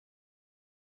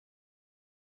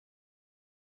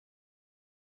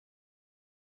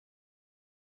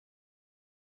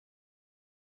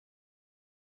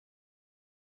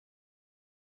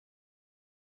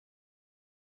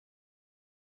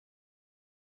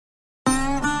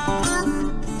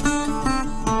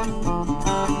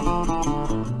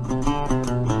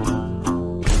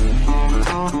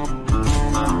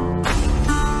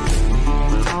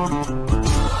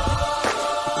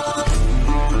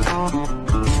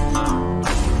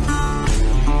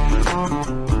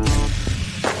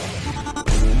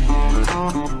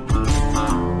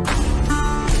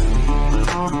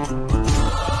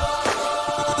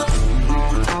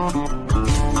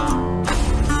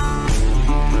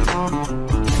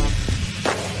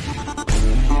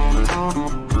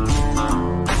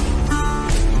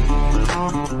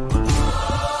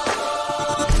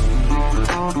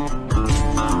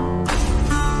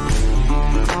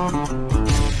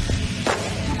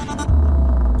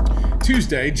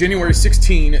Tuesday, January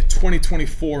 16,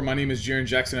 2024. My name is Jaron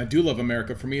Jackson. I do love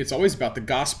America. For me, it's always about the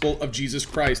gospel of Jesus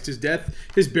Christ, his death,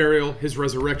 his burial, his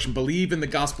resurrection. Believe in the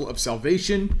gospel of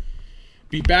salvation.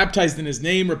 Be baptized in his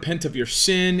name, repent of your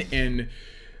sin, and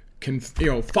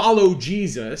follow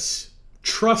Jesus.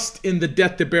 Trust in the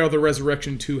death, the burial, the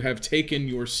resurrection to have taken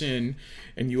your sin,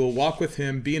 and you will walk with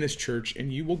him, be in his church,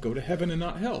 and you will go to heaven and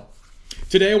not hell.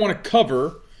 Today, I want to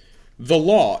cover The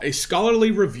Law, a scholarly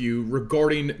review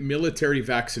regarding military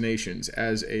vaccinations.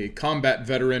 As a combat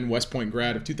veteran, West Point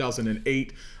grad of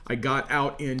 2008, I got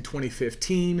out in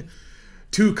 2015.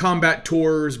 2 combat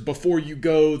tours. Before you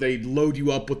go, they load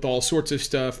you up with all sorts of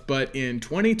stuff. But in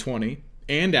 2020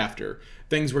 and after,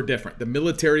 things were different. The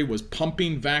military was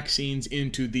pumping vaccines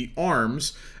into the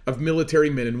arms of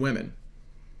military men and women.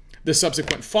 The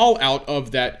subsequent fallout of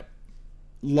that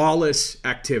lawless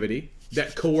activity,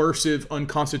 that coercive,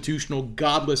 unconstitutional,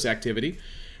 godless activity,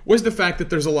 was the fact that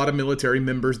there's a lot of military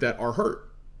members that are hurt,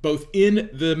 both in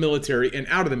the military and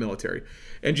out of the military.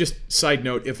 And just side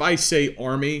note, if I say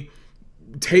Army,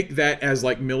 take that as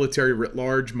like military writ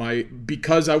large.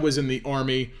 Because I was in the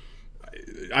Army,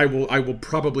 I will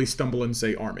probably stumble and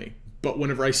say Army. But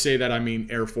whenever I say that, I mean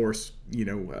Air Force,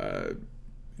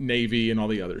 Navy, and all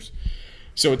the others.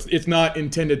 So it's not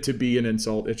intended to be an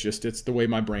insult. It's the way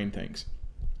my brain thinks.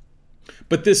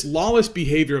 But this lawless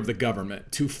behavior of the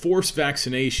government to force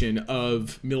vaccination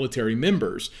of military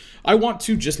members, I want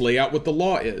to just lay out what the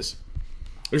law is.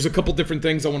 There's a couple different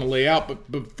things I want to lay out,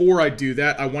 but before I do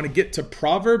that, I want to get to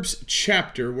Proverbs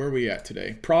chapter, where are we at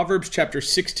today? Proverbs chapter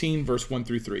 16, verse 1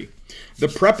 through 3. The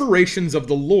preparations of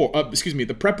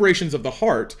the preparations of the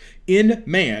heart in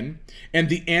man, and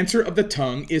the answer of the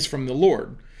tongue is from the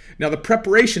Lord. Now, the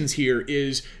preparations here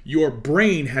is your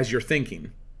brain has your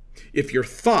thinking. If your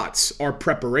thoughts are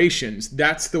preparations,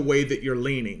 that's the way that you're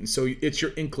leaning. So it's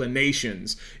your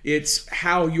inclinations. It's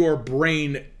how your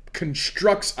brain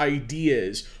constructs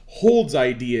ideas, holds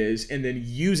ideas, and then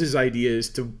uses ideas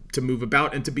to move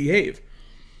about and to behave,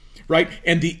 right?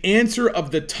 And the answer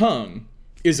of the tongue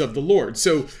is of the Lord.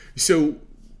 So,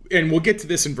 and we'll get to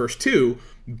this in verse 2,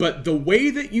 but the way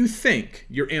that you think,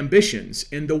 your ambitions,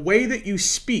 and the way that you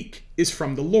speak is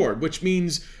from the Lord, which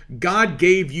means God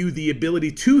gave you the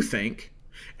ability to think,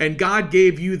 and God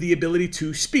gave you the ability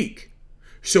to speak.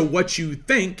 So what you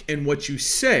think and what you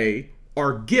say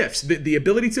are gifts. The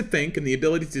ability to think and the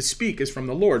ability to speak is from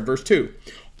the Lord. Verse 2,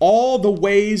 all the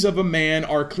ways of a man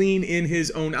are clean in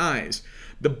his own eyes.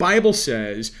 The Bible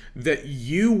says that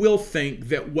you will think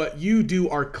that what you do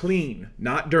are clean,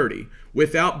 not dirty,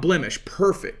 without blemish,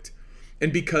 perfect.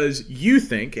 And because you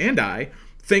think, and I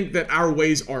think that our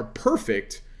ways are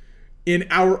perfect, in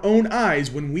our own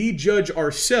eyes, when we judge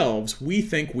ourselves, we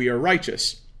think we are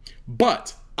righteous.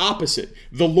 But opposite,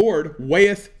 the Lord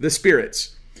weigheth the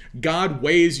spirits. God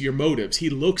weighs your motives. He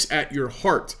looks at your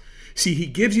heart. See, he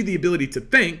gives you the ability to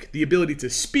think, the ability to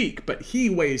speak, but he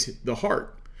weighs the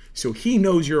heart. So he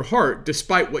knows your heart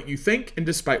despite what you think and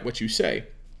despite what you say.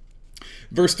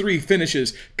 Verse 3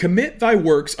 finishes, commit thy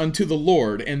works unto the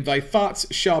Lord, and thy thoughts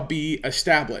shall be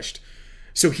established.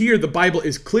 So here the Bible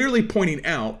is clearly pointing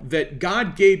out that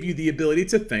God gave you the ability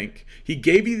to think, he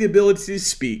gave you the ability to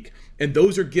speak, and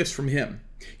those are gifts from him.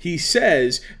 He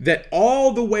says that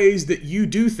all the ways that you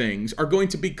do things are going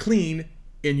to be clean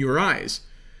in your eyes.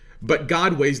 But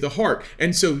God weighs the heart.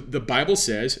 And so the Bible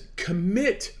says,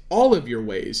 commit all of your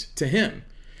ways to him.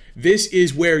 This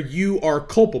is where you are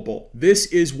culpable. This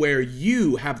is where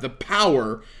you have the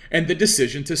power and the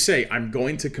decision to say, I'm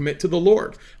going to commit to the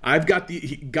Lord.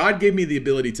 God gave me the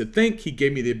ability to think. He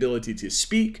gave me the ability to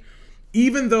speak.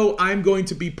 Even though I'm going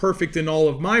to be perfect in all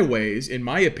of my ways, in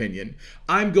my opinion,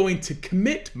 I'm going to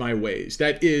commit my ways.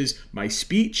 That is my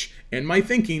speech and my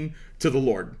thinking to the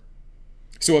Lord.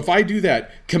 So if I do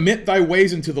that, commit thy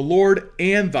ways unto the Lord,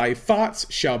 and thy thoughts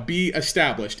shall be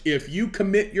established. If you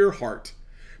commit your heart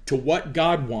to what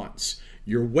God wants,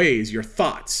 your ways, your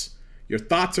thoughts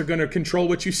are going to control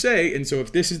what you say. And so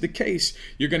if this is the case,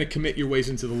 you're going to commit your ways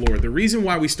into the Lord. The reason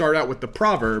why we start out with the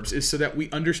Proverbs is so that we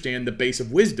understand the base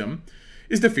of wisdom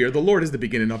is the fear of the Lord is the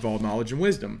beginning of all knowledge and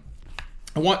wisdom.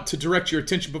 I want to direct your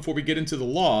attention before we get into the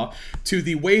law to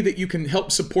the way that you can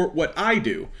help support what I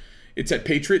do. It's at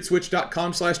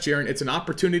patriotswitch.com/Jaron. It's an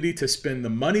opportunity to spend the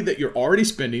money that you're already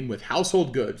spending with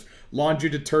household goods, laundry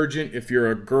detergent, if you're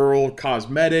a girl,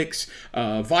 cosmetics,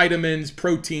 vitamins,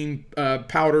 protein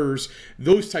powders,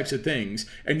 those types of things.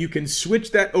 And you can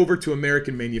switch that over to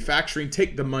American manufacturing,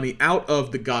 take the money out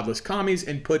of the godless commies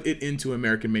and put it into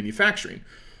American manufacturing.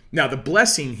 Now, the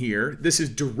blessing here, this is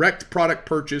direct product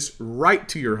purchase right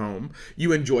to your home.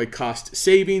 You enjoy cost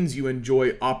savings. You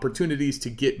enjoy opportunities to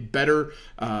get better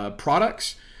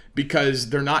products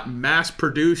because they're not mass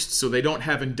produced, so they don't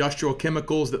have industrial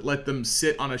chemicals that let them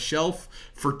sit on a shelf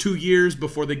for 2 years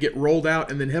before they get rolled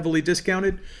out and then heavily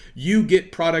discounted. You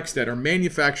get products that are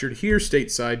manufactured here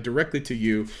stateside directly to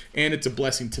you, and it's a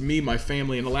blessing to me, my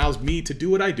family, and allows me to do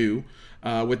what I do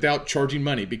without charging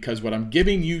money, because what I'm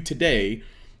giving you today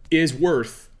is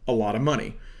worth a lot of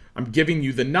money. I'm giving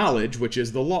you the knowledge, which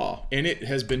is the law, and it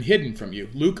has been hidden from you.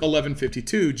 Luke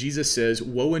 11:52, Jesus says,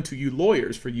 "Woe unto you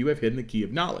lawyers, for you have hidden the key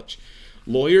of knowledge."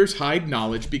 Lawyers hide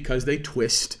knowledge because they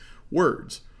twist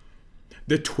words.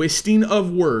 The twisting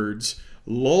of words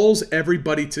lulls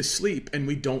everybody to sleep, and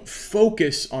we don't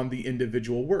focus on the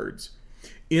individual words.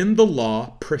 In the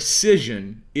law,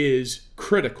 precision is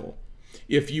critical.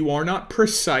 If you are not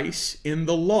precise in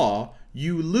the law,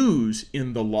 you lose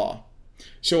in the law.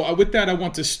 So with that, I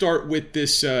want to start with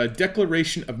this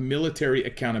Declaration of Military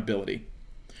Accountability.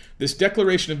 This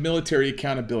Declaration of Military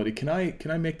Accountability. Can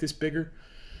I make this bigger?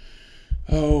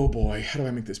 Oh boy, how do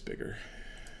I make this bigger?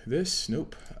 This?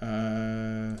 Nope.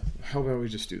 How about we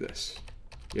just do this?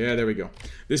 Yeah, there we go.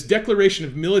 This Declaration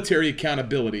of Military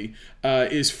Accountability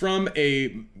is from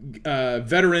a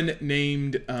veteran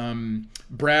named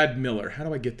Brad Miller. How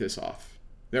do I get this off?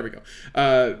 There we go.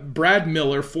 Brad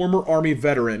Miller, former Army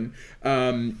veteran,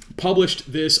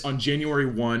 published this on January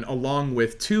 1 along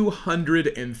with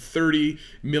 230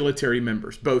 military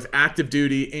members, both active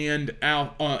duty and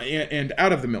out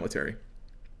of the military.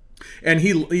 And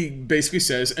he basically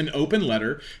says an open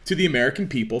letter to the American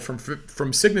people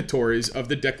from signatories of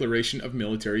the Declaration of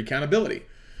Military Accountability.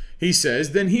 He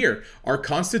says, "Then here, our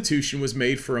Constitution was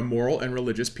made for a moral and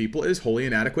religious people. It is wholly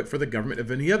inadequate for the government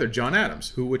of any other." John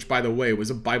Adams, which by the way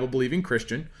was a Bible-believing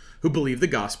Christian who believed the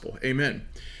gospel. Amen.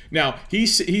 Now, he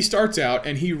starts out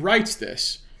and he writes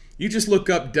this. You just look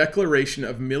up Declaration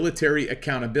of Military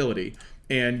Accountability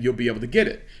and you'll be able to get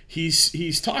it.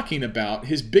 He's talking about,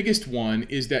 his biggest one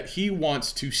is that he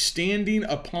wants to standing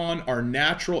upon our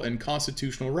natural and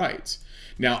constitutional rights.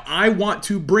 Now, I want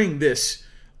to bring the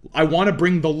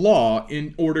law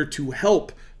in order to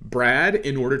help Brad,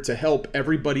 in order to help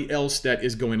everybody else that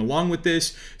is going along with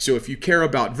this. So if you care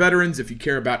about veterans, if you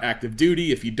care about active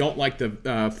duty, if you don't like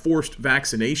the forced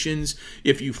vaccinations,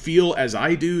 if you feel as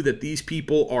I do that these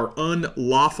people are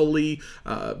unlawfully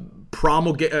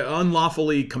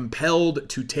compelled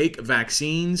to take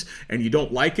vaccines and you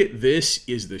don't like it, this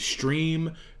is the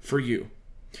stream for you.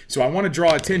 So I want to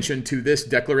draw attention to this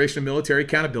Declaration of Military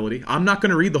Accountability. I'm not going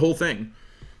to read the whole thing,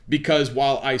 because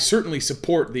while I certainly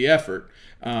support the effort,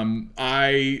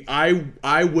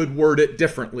 I would word it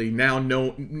differently. Now,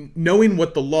 knowing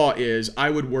what the law is, I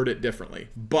would word it differently.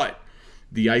 But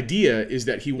the idea is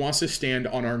that he wants to stand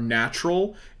on our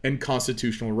natural and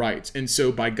constitutional rights. And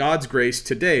so by God's grace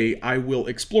today, I will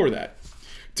explore that.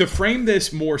 To frame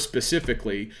this more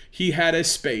specifically, he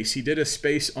did a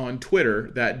space on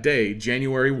Twitter that day,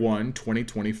 January 1,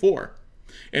 2024.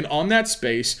 And on that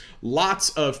space, lots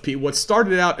of people, what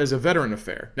started out as a veteran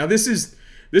affair. Now, this is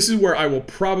where I'm going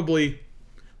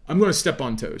to step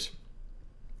on toes.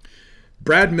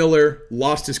 Brad Miller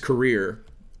lost his career,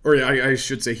 or I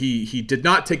should say he did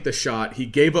not take the shot. He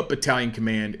gave up battalion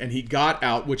command, and he got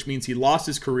out, which means he lost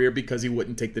his career because he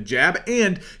wouldn't take the jab,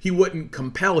 and he wouldn't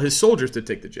compel his soldiers to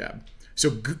take the jab.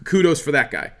 So kudos for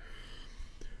that guy.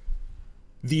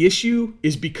 The issue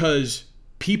is because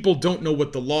people don't know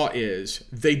what the law is.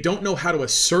 They don't know how to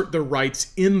assert their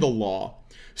rights in the law.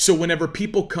 So whenever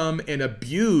people come and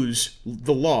abuse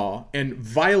the law and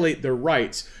violate their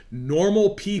rights,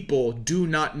 normal people do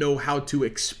not know how to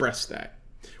express that.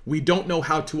 We don't know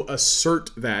how to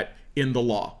assert that in the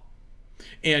law.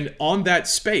 And on that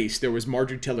space, there was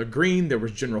Marjorie Taylor Greene, there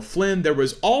was General Flynn, there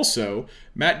was also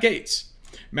Matt Gaetz.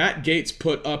 Matt Gaetz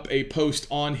put up a post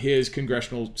on his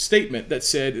congressional statement that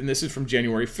said, and this is from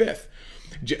January 5th,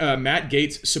 Matt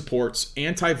Gaetz supports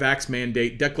anti-vax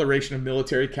mandate, Declaration of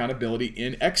Military Accountability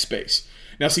in X space.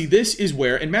 Now, see, this is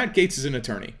where, and Matt Gaetz is an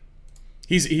attorney.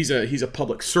 He's a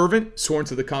public servant sworn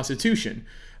to the Constitution,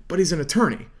 but he's an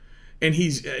attorney, and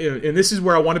this is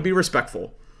where I want to be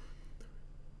respectful.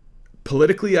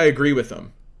 Politically, I agree with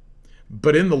him,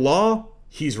 but in the law,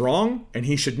 he's wrong, and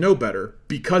he should know better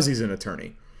because he's an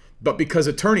attorney. But because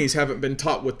attorneys haven't been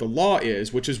taught what the law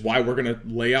is, which is why we're going to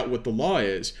lay out what the law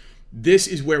is, this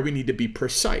is where we need to be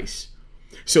precise.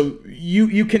 So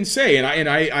you can say, and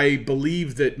I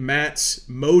believe that Matt's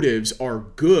motives are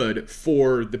good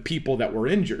for the people that were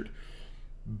injured.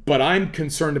 But I'm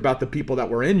concerned about the people that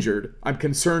were injured. I'm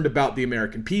concerned about the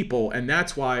American people. And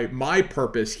that's why my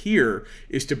purpose here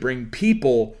is to bring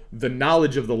people the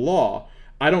knowledge of the law.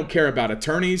 I don't care about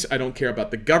attorneys. I don't care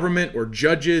about the government or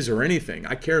judges or anything.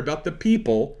 I care about the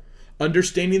people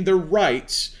understanding their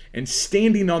rights and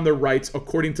standing on their rights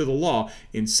according to the law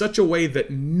in such a way that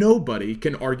nobody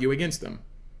can argue against them.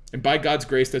 And by God's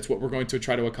grace, that's what we're going to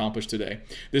try to accomplish today.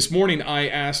 This morning, I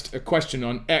asked a question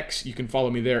on X. You can follow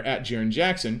me there at Jaron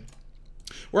Jackson,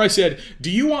 where I said, do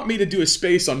you want me to do a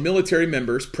space on military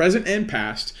members, present and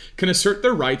past, can assert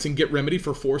their rights and get remedy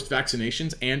for forced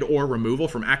vaccinations and or removal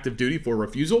from active duty for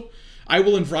refusal? I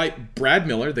will invite Brad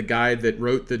Miller, the guy that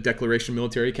wrote the Declaration of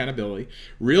Military Accountability,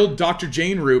 real Dr.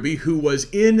 Jane Ruby, who was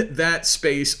in that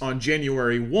space on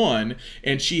January 1,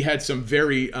 and she had some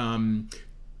very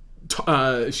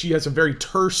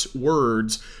terse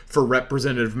words for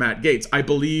Representative Matt Gaetz. I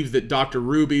believe that Dr.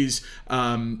 Ruby's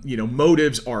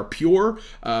motives are pure,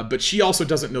 but she also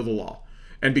doesn't know the law.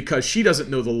 And because she doesn't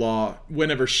know the law,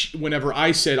 whenever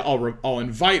I said I'll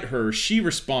invite her, she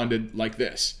responded like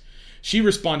this. She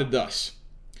responded thus.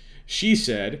 She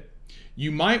said,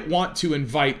 "You might want to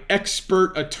invite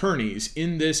expert attorneys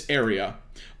in this area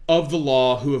of the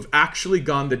law who have actually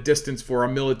gone the distance for our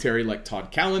military, like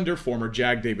Todd Callender, former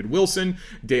JAG David Wilson,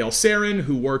 Dale Sarin,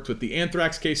 who worked with the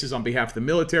anthrax cases on behalf of the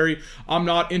military. I'm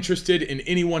not interested in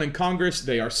anyone in Congress.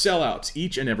 They are sellouts,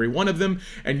 each and every one of them,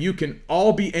 and you can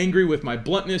all be angry with my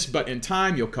bluntness, but in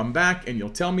time you'll come back and you'll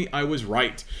tell me I was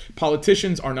right.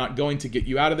 Politicians are not going to get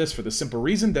you out of this for the simple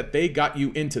reason that they got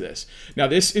you into this." Now,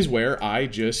 this is where I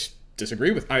just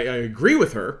disagree with. I agree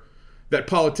with her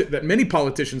that many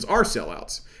politicians are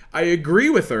sellouts. I agree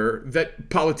with her that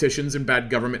politicians and bad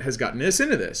government has gotten us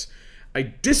into this.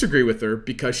 I disagree with her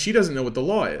because she doesn't know what the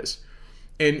law is.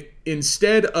 And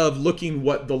instead of looking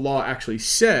what the law actually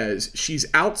says, she's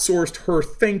outsourced her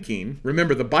thinking.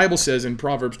 Remember, the Bible says in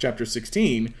Proverbs chapter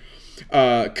 16,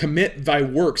 commit thy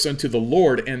works unto the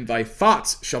Lord, and thy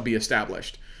thoughts shall be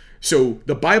established. So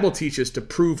the Bible teaches to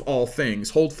prove all things,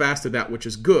 hold fast to that which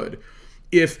is good.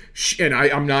 I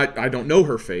don't know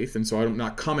her faith, and so I'm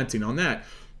not commenting on that.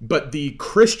 But the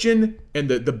Christian and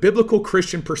the biblical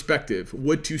Christian perspective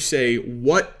would to say,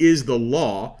 what is the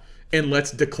law? And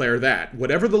let's declare that.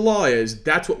 Whatever the law is,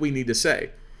 that's what we need to say.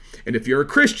 And if you're a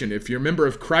Christian, if you're a member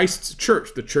of Christ's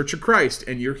church, the Church of Christ,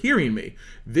 and you're hearing me,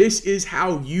 this is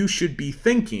how you should be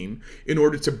thinking in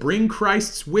order to bring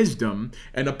Christ's wisdom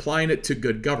and applying it to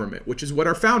good government, which is what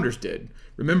our founders did.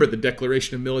 Remember, the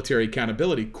Declaration of Military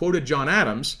Accountability quoted John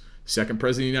Adams, second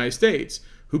president of the United States,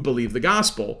 who believed the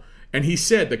gospel. And he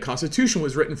said the Constitution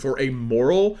was written for a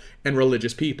moral and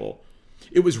religious people.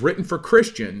 It was written for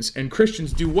Christians, and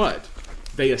Christians do what?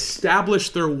 They establish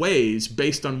their ways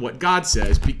based on what God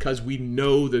says because we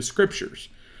know the scriptures.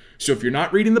 So if you're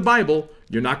not reading the Bible,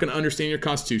 you're not going to understand your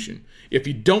Constitution. If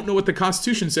you don't know what the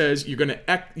Constitution says, you're going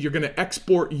to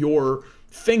export your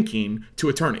thinking to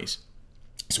attorneys.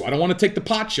 So I don't want to take the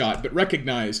pot shot, but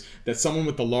recognize that someone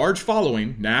with a large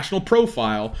following, national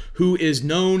profile, who is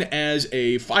known as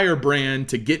a firebrand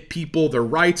to get people their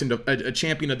rights and a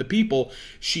champion of the people,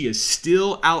 she is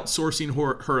still outsourcing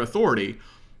her authority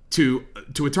to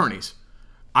attorneys.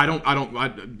 We're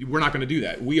not going to do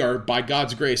that. We are, by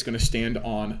God's grace, going to stand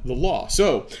on the law.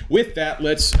 So with that,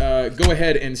 let's go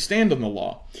ahead and stand on the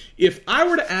law. If I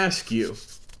were to ask you,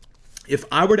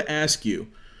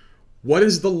 what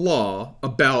is the law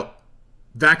about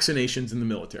vaccinations in the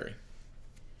military?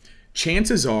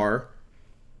 Chances are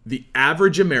the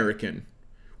average American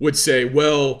would say,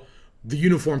 well, the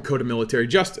Uniform Code of Military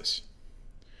Justice.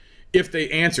 If they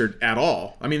answered at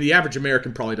all, I mean, the average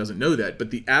American probably doesn't know that,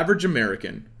 but the average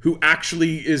American who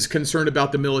actually is concerned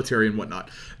about the military and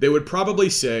whatnot, they would probably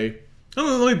say,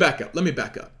 oh, let me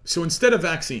back up. So instead of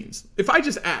vaccines, if I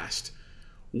just asked,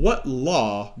 what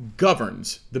law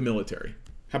governs the military?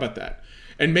 How about that?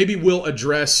 And maybe we'll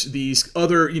address these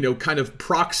other, kind of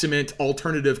proximate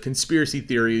alternative conspiracy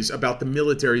theories about the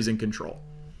military's in control.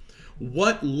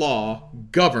 What law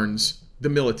governs the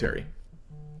military?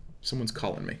 Someone's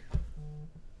calling me.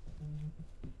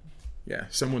 Yeah,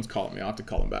 someone's calling me. I'll have to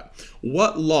call him back.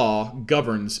 What law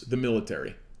governs the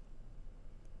military?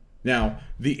 Now,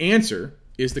 the answer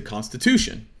is the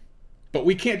Constitution. But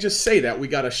we can't just say that. We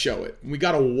got to show it. We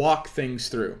got to walk things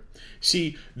through.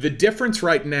 See, the difference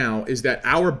right now is that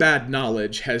our bad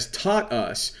knowledge has taught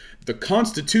us the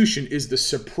Constitution is the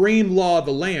supreme law of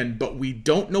the land, but we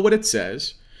don't know what it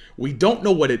says. We don't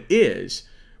know what it is,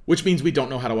 which means we don't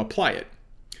know how to apply it.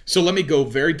 So let me go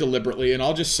very deliberately, and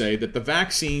I'll just say that the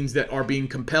vaccines that are being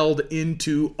compelled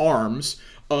into arms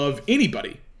of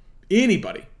anybody,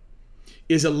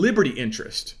 is a liberty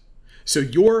interest. So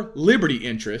your liberty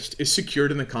interest is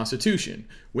secured in the Constitution.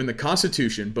 When the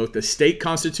Constitution, both the state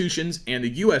constitutions and the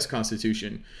U.S.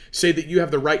 Constitution, say that you have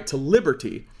the right to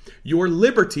liberty, your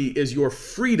liberty is your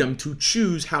freedom to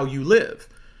choose how you live.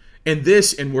 And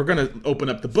this, and we're going to open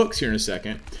up the books here in a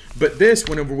second, but this,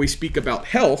 whenever we speak about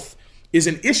health, is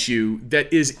an issue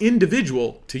that is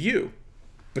individual to you.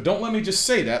 But don't let me just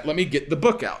say that. Let me get the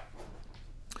book out.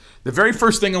 The very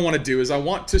first thing I want to do is I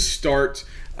want to start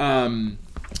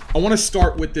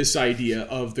with this idea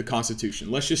of the Constitution.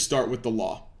 Let's just start with the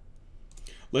law.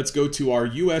 Let's go to our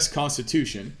U.S.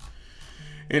 Constitution.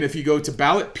 And if you go to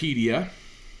Ballotpedia,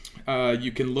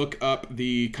 you can look up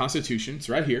the Constitution. It's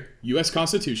right here, U.S.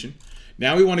 Constitution.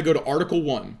 Now we want to go to Article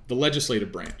 1, the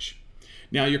legislative branch.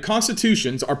 Now, your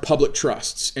constitutions are public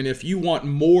trusts, and if you want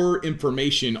more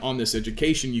information on this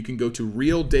education, you can go to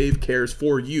Real Dave Cares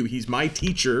for You. He's my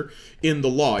teacher in the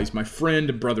law. He's my friend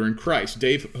and brother in Christ.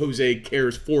 Dave Jose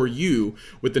Cares for You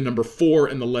with the number 4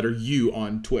 and the letter U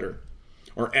on Twitter,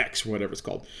 or X, whatever it's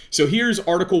called. So here's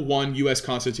Article 1, U.S.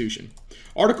 Constitution.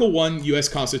 Article 1, U.S.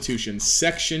 Constitution,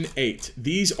 Section 8.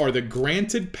 These are the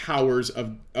granted powers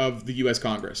of the U.S.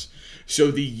 Congress.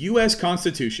 So the U.S.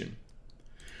 Constitution...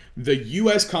 The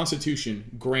U.S. Constitution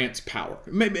grants power.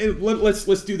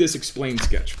 Let's do this explain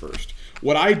sketch first.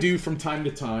 What I do from time to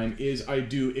time is I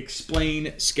do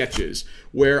explain sketches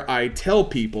where I tell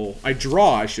people, I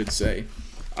draw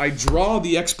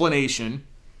the explanation,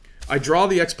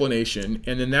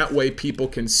 and in that way people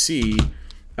can see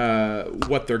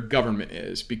what their government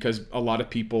is, because a lot of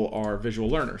people are visual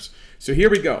learners. So here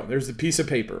we go. There's the piece of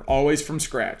paper, always from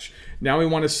scratch. Now we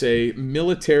want to say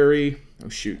military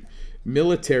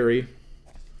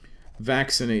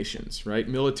vaccinations, right?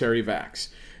 Military vax.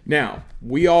 Now,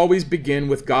 we always begin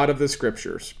with God of the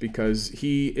Scriptures, because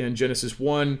he, in Genesis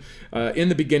 1, in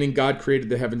the beginning, God created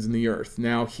the heavens and the earth.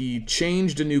 Now, he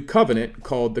changed a new covenant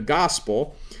called the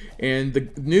gospel, and the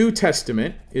New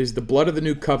Testament is the blood of the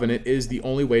new covenant is the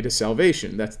only way to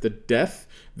salvation. That's the death,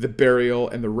 the burial,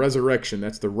 and the resurrection.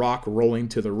 That's the rock rolling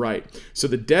to the right. So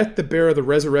the death, the burial, the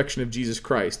resurrection of Jesus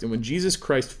Christ. And when Jesus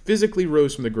Christ physically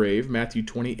rose from the grave, Matthew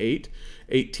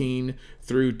 28:18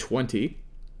 through 20,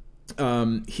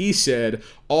 he said,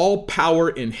 all power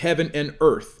in heaven and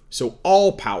earth. So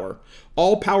all power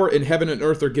in heaven and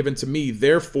earth are given to me,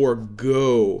 therefore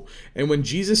go. And when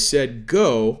Jesus said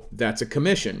go, that's a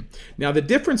commission. Now the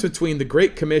difference between the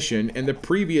Great Commission and the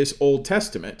previous Old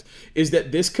Testament is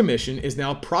that this commission is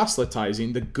now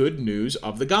proselytizing the good news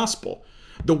of the gospel.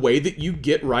 The way that you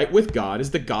get right with God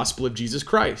is the gospel of Jesus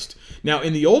Christ. Now,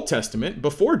 in the Old Testament,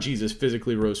 before Jesus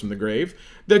physically rose from the grave,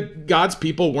 God's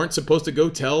people weren't supposed to go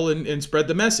tell and spread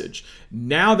the message.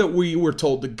 Now that we were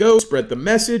told to go spread the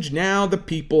message, now the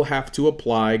people have to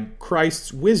apply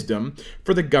Christ's wisdom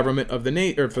for the government of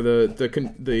the or for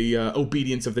the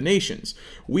obedience of the nations.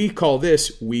 We call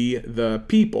this we the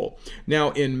people.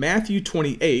 Now, in Matthew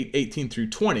 28:18 through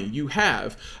 20, you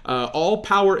have all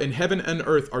power in heaven and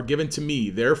earth are given to me.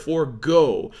 Therefore,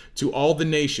 go to all the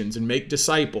nations and make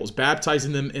disciples,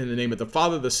 baptizing them in the name of the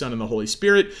Father, the Son, and the Holy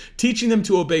Spirit, teaching them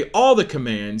to obey all the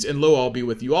commands, and lo, I'll be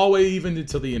with you always, even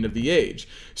until the end of the age.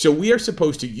 So we are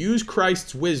supposed to use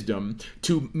Christ's wisdom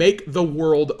to make the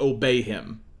world obey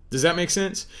him. Does that make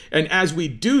sense? And as we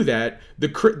do that,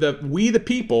 we the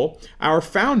people, our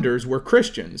founders were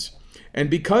Christians. And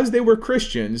because they were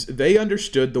Christians, they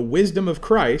understood the wisdom of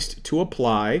Christ to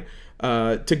apply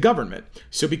to government.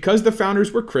 So because the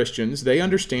founders were Christians, they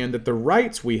understand that the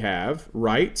rights we have,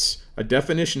 a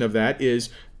definition of that is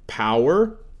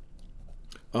power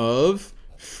of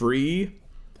free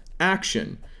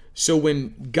action. So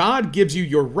when God gives you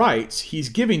your rights, he's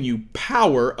giving you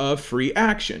power of free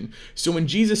action. So when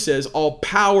Jesus says, all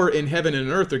power in heaven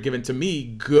and earth are given to me,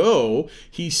 go,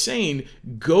 he's saying,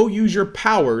 go use your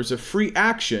powers of free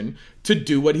action to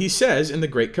do what he says in the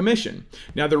Great Commission.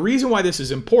 Now, the reason why this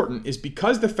is important is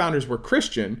because the founders were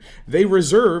Christian, they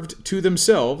reserved to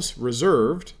themselves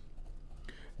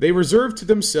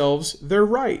their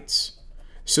rights.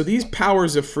 So these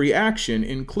powers of free action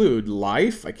include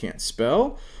life, I can't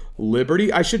spell,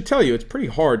 liberty. I should tell you, it's pretty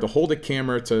hard to hold a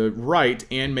camera to write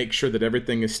and make sure that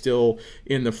everything is still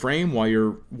in the frame while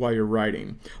you're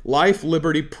writing. Life,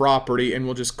 liberty, property, and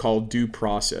we'll just call due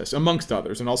process, amongst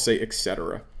others, and I'll say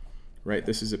etc. Right,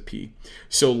 this is a P.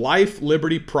 So life,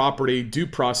 liberty, property, due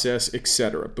process,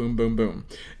 etc. Boom, boom, boom.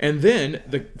 And then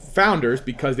the founders,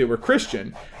 because they were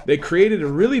Christian, they created a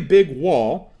really big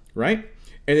wall, right?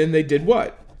 And then they did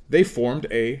what? They formed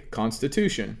a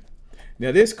constitution.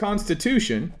 Now this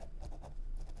constitution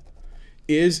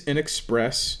is an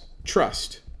express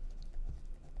trust.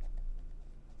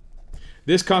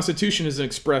 This Constitution is an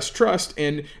express trust,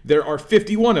 and there are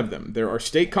 51 of them. There are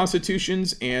state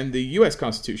constitutions and the U.S.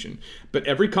 Constitution. But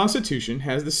every constitution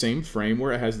has the same frame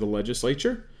where it has the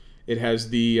legislature, it has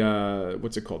the,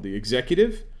 the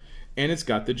executive, and it's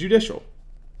got the judicial.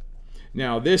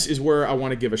 Now, this is where I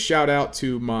want to give a shout out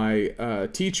to my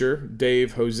teacher,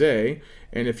 Dave Jose.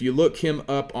 And if you look him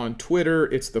up on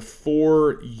Twitter, it's the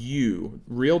 4U.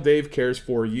 Real Dave Cares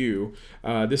for You.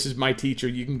 This is my teacher.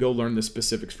 You can go learn the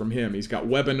specifics from him. He's got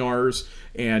webinars,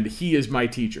 and he is my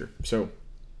teacher.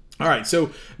 All right, so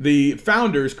the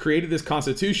founders created this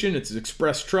Constitution. It's an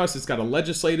express trust. It's got a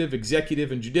legislative,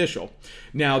 executive, and judicial.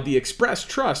 Now, the express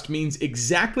trust means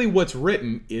exactly what's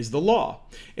written is the law.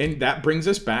 And that brings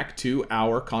us back to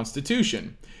our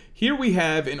Constitution. Here we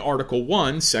have in Article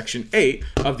 1, Section 8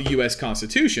 of the U.S.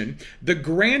 Constitution, the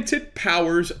granted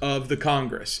powers of the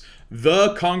Congress.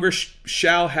 The Congress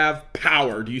shall have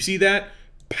power. Do you see that?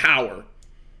 Power.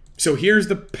 So here's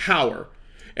the power.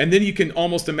 And then you can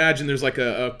almost imagine there's like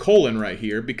a colon right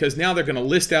here, because now they're going to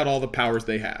list out all the powers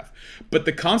they have. But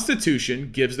the Constitution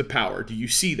gives the power. Do you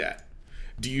see that?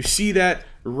 Do you see that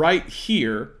right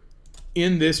here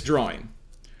in this drawing?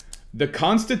 The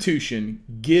Constitution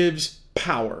gives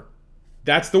power.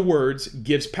 That's the words,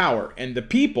 gives power. And the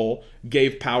people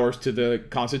gave powers to the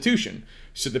Constitution.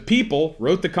 So the people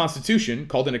wrote the Constitution,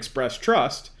 called an express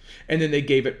trust, and then they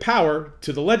gave it power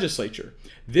to the legislature.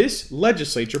 This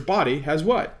legislature body has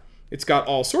what? It's got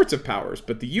all sorts of powers,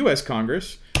 but the U.S.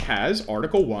 Congress has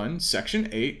Article 1, Section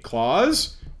 8,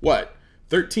 Clause, what?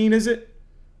 13, is it?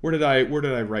 Where did I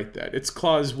write that? It's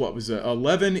Clause, what was it?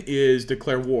 11 is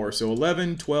declare war. So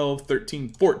 11, 12, 13,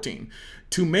 14.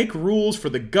 To make rules for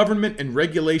the government and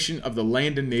regulation of the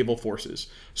land and naval forces.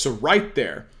 So right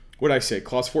there, what did I say?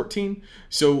 Clause 14?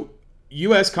 So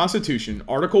U.S. Constitution,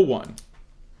 Article 1.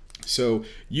 So,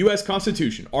 U.S.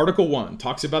 Constitution, Article 1,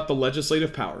 talks about the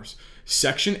legislative powers.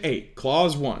 Section 8,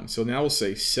 Clause 1. So now we'll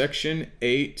say Section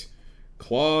 8,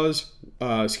 Clause,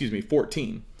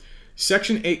 14.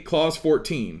 Section 8, Clause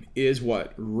 14 is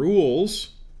what?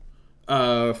 Rules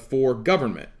for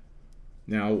government.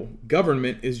 Now,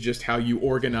 government is just how you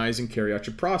organize and carry out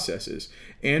your processes.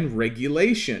 And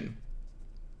regulation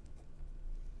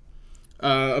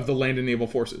of the land and naval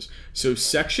forces. So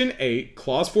Section 8,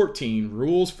 Clause 14,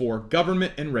 rules for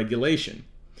government and regulation.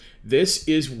 This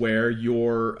is where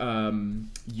your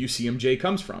UCMJ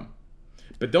comes from.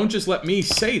 But don't just let me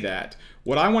say that.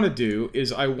 What I want to do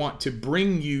is I want to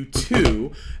bring you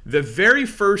to the very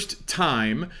first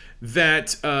time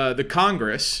that the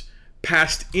Congress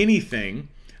passed anything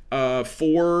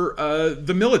for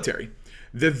the military.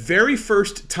 The very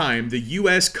first time the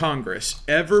U.S. Congress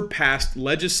ever passed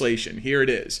legislation, here it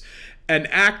is, an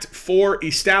act for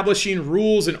establishing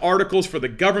rules and articles for the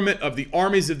government of the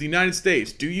armies of the United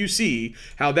States. Do you see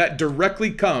how that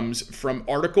directly comes from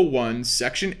Article 1,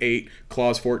 Section 8,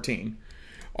 Clause 14?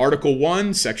 Article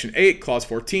 1, Section 8, Clause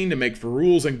 14, to make for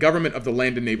rules and government of the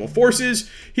land and naval forces.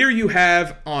 Here you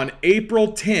have on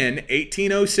April 10,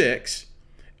 1806,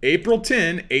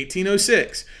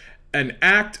 an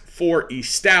act for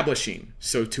establishing.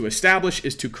 So to establish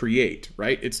is to create,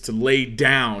 right? It's to lay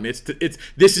down.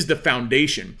 This is the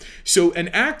foundation. So an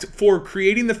act for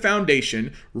creating the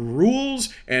foundation, rules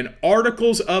and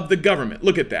articles of the government.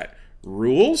 Look at that.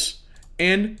 Rules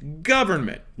and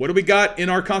government. What do we got in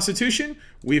our Constitution?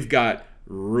 We've got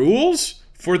rules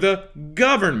for the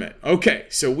government. Okay,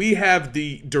 so we have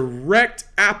the direct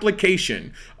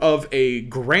application of a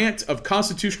grant of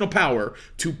constitutional power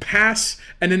to pass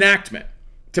an enactment,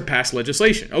 to pass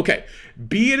legislation. Okay,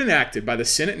 be it enacted by the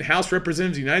Senate and House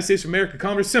Representatives of the United States of America,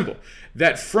 Congress, simple,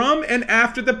 that from and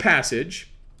after the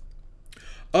passage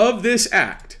of this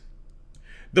act,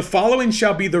 the following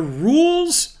shall be the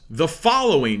rules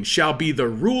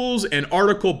and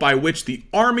article by which the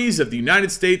armies of the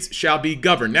United States shall be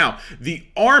governed. Now, the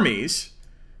armies,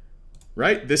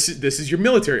 right? This is your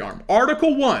military arm.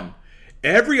 Article 1,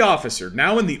 every officer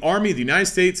now in the Army of the United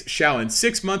States shall in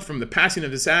 6 months from the passing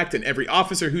of this act, and every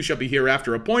officer who shall be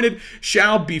hereafter appointed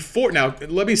shall be for... Now,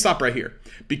 let me stop right here,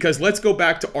 because let's go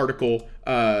back to Article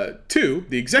 2,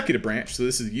 the executive branch. So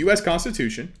this is the U.S.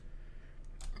 Constitution.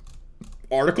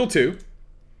 Article 2.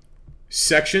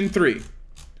 Section 3.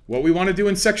 What we want to do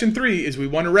in Section 3 is we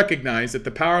want to recognize that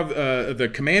the power of the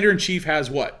Commander-in-Chief has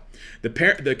what?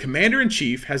 The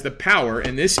Commander-in-Chief has the power,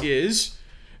 and this is,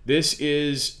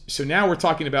 so now we're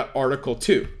talking about Article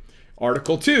 2.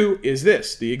 Article 2 is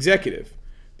this, the executive.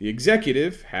 The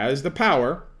executive has the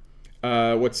power,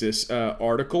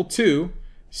 Article 2,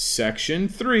 Section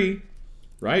 3,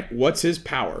 right? What's his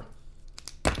power?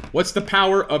 What's the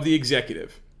power of the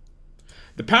executive?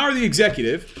 The power of the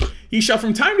executive He shall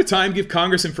from time to time give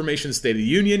Congress information of the state of the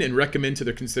Union and recommend to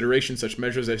their consideration such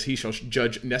measures as he shall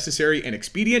judge necessary and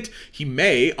expedient. He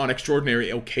may, on extraordinary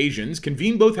occasions,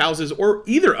 convene both houses or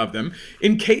either of them,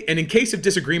 in case of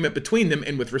disagreement between them,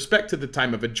 and with respect to the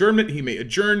time of adjournment, he may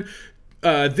adjourn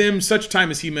them such time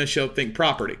as he shall think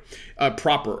proper.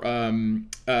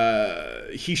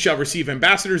 He shall receive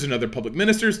ambassadors and other public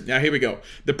ministers. Now here we go.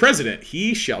 The president,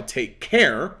 he shall take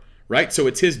care, right? So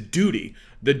it's his duty.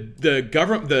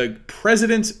 The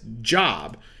president's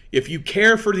job. If you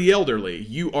care for the elderly,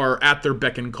 you are at their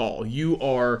beck and call. You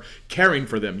are caring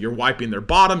for them. You're wiping their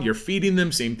bottom. You're feeding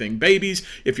them. Same thing, babies.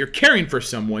 If you're caring for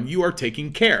someone, you are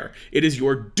taking care. It is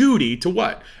your duty to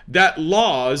what? That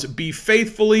laws be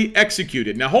faithfully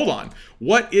executed. Now, hold on.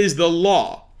 What is the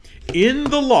law? In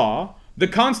the law, the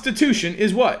Constitution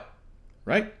is what?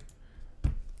 Right?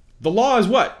 The law is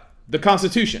what? The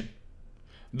Constitution.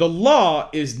 The law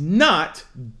is not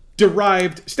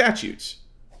derived statutes.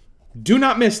 Do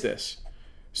not miss this.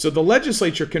 So the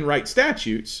legislature can write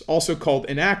statutes, also called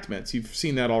enactments. You've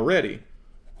seen that already.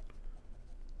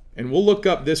 And we'll look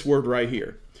up this word right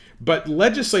here. But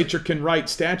legislature can write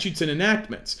statutes and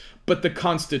enactments. But the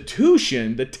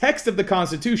Constitution, the text of the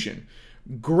Constitution,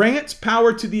 grants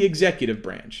power to the executive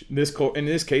branch, in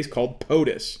this case called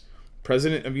POTUS,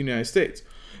 President of the United States.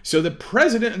 So the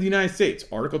President of the United States,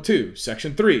 Article 2,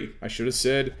 Section 3, I should have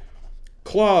said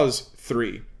Clause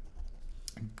 3,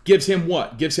 gives him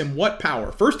what? Gives him what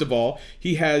power? First of all,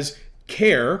 he has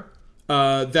care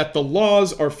that the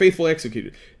laws are faithfully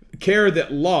executed. Care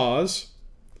that laws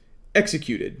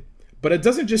executed. But it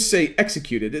doesn't just say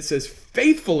executed, it says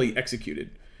faithfully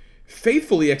executed.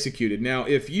 Faithfully executed. Now,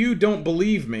 if you don't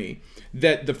believe me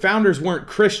that the founders weren't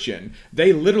Christian,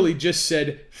 they literally just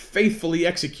said faithfully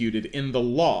executed in the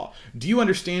law. Do you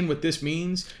understand what this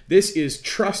means? This is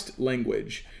trust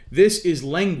language. This is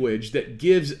language that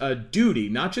gives a duty,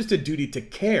 not just a duty to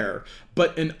care,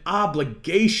 but an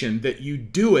obligation that you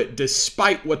do it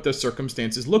despite what the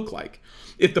circumstances look like.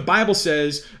 If the Bible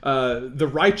says the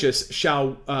righteous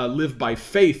shall live by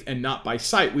faith and not by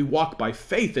sight, we walk by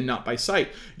faith and not by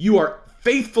sight, you are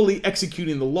faithfully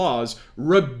executing the laws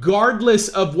regardless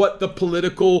of what the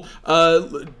political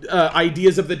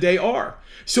ideas of the day are.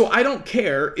 So I don't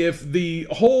care if the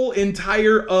whole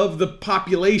entire of the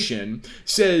population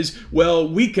says, well,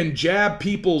 we can jab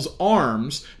people's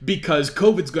arms because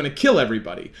COVID's going to kill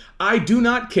everybody. I do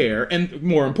not care, and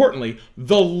more importantly,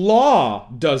 the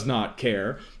law does not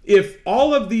care if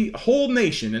all of the whole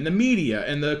nation and the media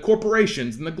and the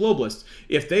corporations and the globalists,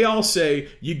 if they all say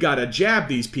you got to jab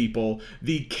these people,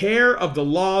 the care of the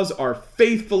laws are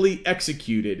faithfully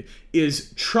executed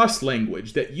is trust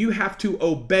language that you have to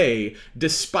obey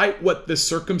despite what the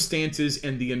circumstances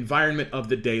and the environment of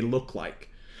the day look like.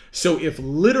 So if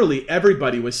literally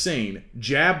everybody was saying,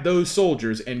 jab those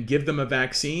soldiers and give them a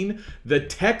vaccine, the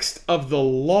text of the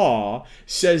law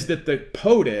says that the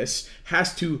POTUS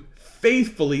has to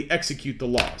faithfully execute the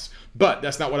laws. But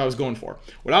that's not what I was going for.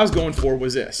 What I was going for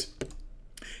was this.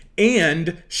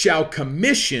 And shall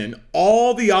commission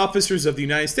all the officers of the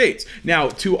United States. Now,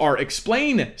 to our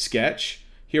explain sketch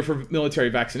here for military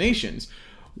vaccinations,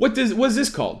 what is this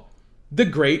called? The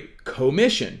Great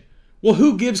Commission. Well,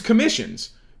 who gives commissions?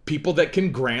 People that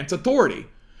can grant authority.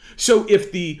 So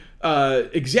if the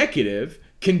executive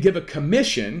can give a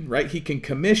commission, right? He can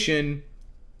commission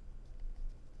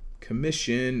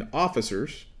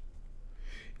officers.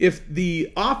 If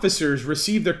the officers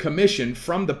receive their commission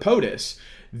from the POTUS,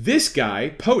 this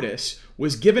guy, POTUS,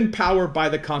 was given power by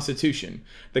the Constitution.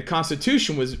 The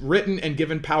Constitution was written and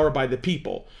given power by the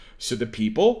people. So the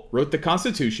people wrote the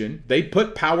Constitution. They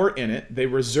put power in it. They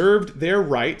reserved their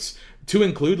rights to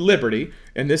include liberty.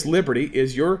 And this liberty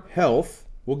is your health.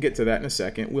 We'll get to that in a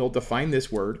second. We'll define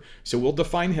this word. So we'll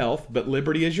define health, but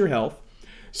liberty is your health.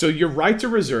 So your rights are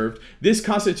reserved. This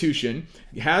Constitution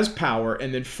has power,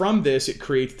 and then from this, it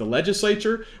creates the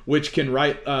legislature, which can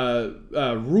write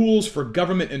rules for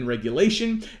government and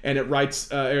regulation, and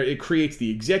it creates the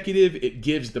executive. It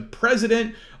gives the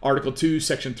president, Article 2,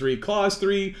 Section 3, Clause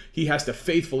 3. He has to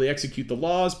faithfully execute the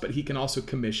laws, but he can also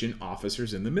commission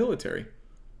officers in the military.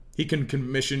 He can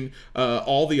commission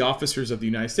all the officers of the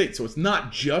United States. So it's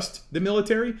not just the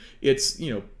military. It's,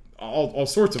 all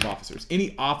sorts of officers.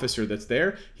 Any officer that's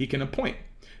there, he can appoint.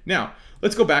 Now,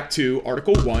 let's go back to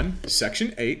Article 1,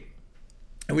 Section 8,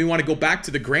 and we want to go back to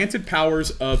the granted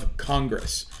powers of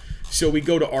Congress. So we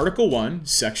go to Article 1,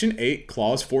 Section 8,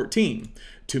 Clause 14,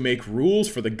 to make rules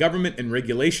for the government and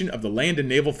regulation of the land and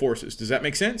naval forces. Does that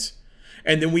make sense?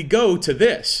 And then we go to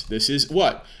this. This is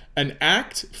what? An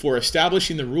act for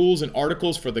establishing the rules and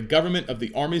articles for the government of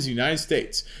the armies of the United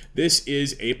States. This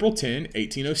is April 10,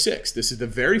 1806. This is the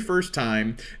very first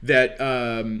time that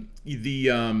you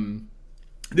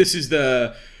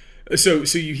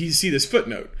see this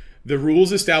footnote. The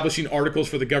rules establishing articles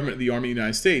for the government of the Army of the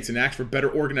United States, an act for better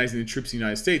organizing the troops of the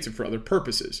United States and for other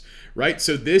purposes, right?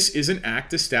 So this is an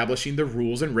act establishing the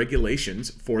rules and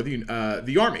regulations for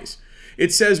the armies.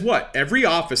 It says what? Every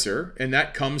officer, and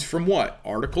that comes from what?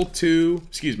 Article 2,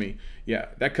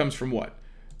 that comes from what?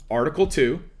 Article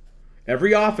 2.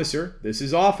 Every officer, this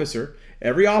is officer,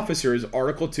 every officer is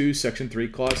Article 2, Section 3,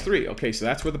 Clause 3. Okay, so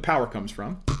that's where the power comes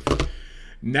from.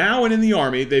 Now and in the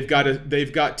Army, they've got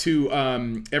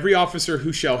to every officer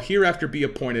who shall hereafter be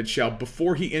appointed shall,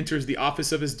 before he enters the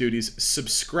office of his duties,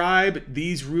 subscribe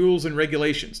these rules and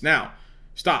regulations. Now,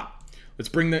 stop. Let's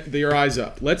bring your eyes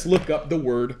up. Let's look up the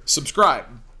word subscribe.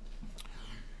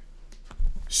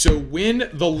 So when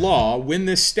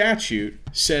this statute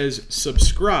says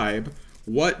subscribe,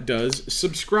 what does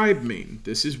subscribe mean?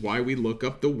 This is why we look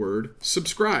up the word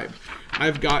subscribe.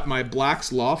 I've got my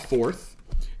Black's Law 4th.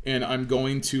 And I'm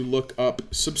going to look up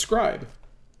subscribe.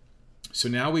 So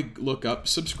now we look up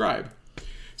subscribe.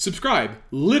 Subscribe,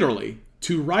 literally,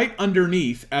 to write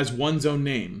underneath as one's own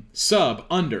name. Sub,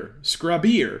 under,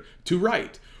 scribere, to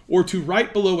write, or to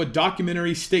write below a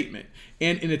documentary statement.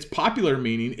 And in its popular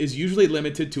meaning is usually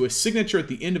limited to a signature at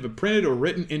the end of a printed or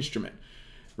written instrument.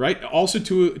 Right? Also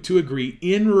to agree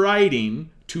in writing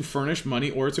to furnish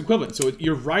money or its equivalent. So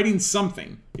you're writing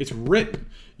something. It's written.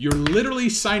 You're literally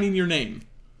signing your name.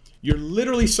 You're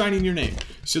literally signing your name.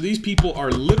 So these people are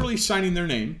literally signing their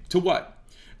name to what?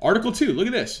 Article 2, look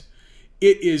at this.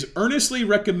 It is earnestly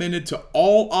recommended to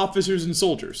all officers and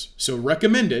soldiers, so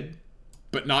recommended,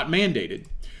 but not mandated,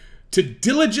 to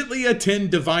diligently attend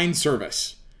divine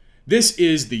service. This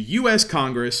is the U.S.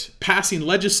 Congress passing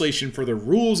legislation for the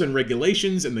rules and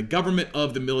regulations and the government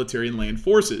of the military and land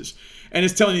forces. And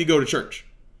it's telling you to go to church.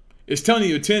 It's telling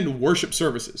you to attend worship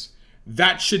services.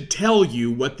 That should tell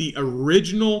you what the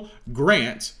original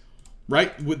grant,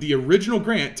 right? With the original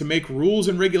grant to make rules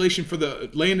and regulation for the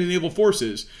land and naval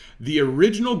forces, the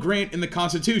original grant in the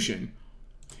Constitution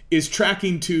is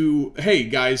tracking to, hey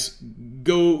guys,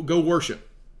 go worship.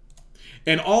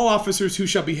 And all officers who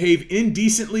shall behave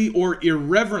indecently or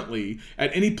irreverently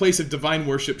at any place of divine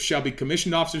worship shall be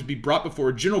commissioned officers, be brought before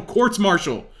a general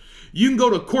courts-martial. You can go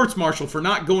to a courts-martial for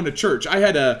not going to church. I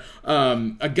had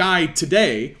a guy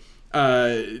today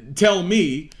tell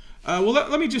me,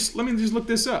 let me just look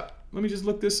this up. Let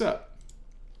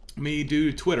me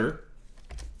do Twitter.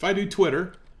 If I do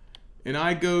Twitter and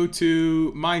I go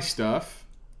to my stuff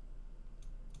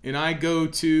and I go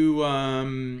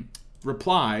to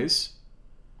replies,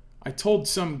 I told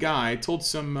some guy,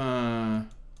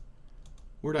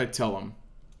 where did I tell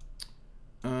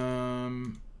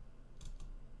him?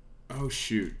 Oh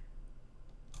shoot.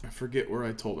 I forget where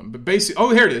I told him. But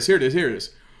basically, here it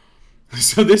is.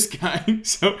 So this guy,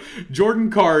 Jordan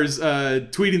Carr's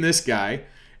tweeting this guy,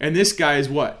 and this guy is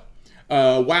what?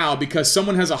 Wow, because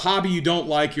someone has a hobby you don't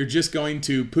like, you're just going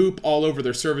to poop all over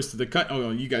their service to the country.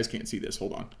 Oh, you guys can't see this.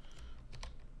 Hold on.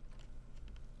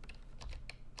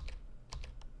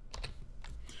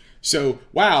 So,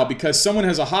 wow, because someone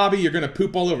has a hobby, you're going to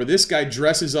poop all over. This guy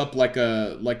dresses up like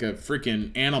a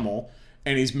freaking animal,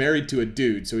 and he's married to a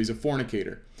dude, so he's a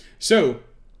fornicator. So,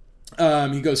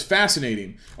 he goes,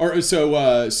 fascinating.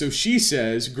 So she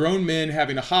says, grown men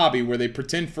having a hobby where they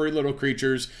pretend furry little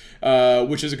creatures,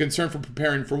 which is a concern for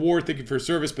preparing for war, thinking for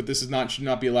service, but this should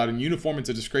not be allowed in uniform. It's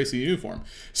a disgrace to the uniform.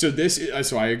 So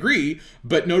I agree,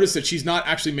 but notice that she's not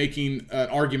actually making an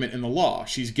argument in the law.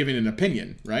 She's giving an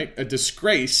opinion, right? A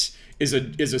disgrace is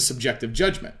a subjective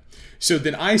judgment. So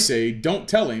then I say, don't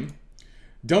tell him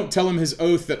his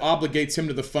oath that obligates him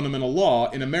to the fundamental law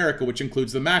in America, which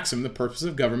includes the maxim, the purpose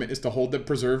of government is to hold that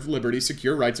preserve liberty,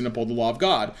 secure rights, and uphold the law of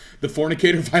God. The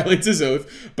fornicator violates his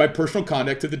oath by personal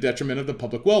conduct to the detriment of the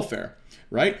public welfare,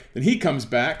 right? Then he comes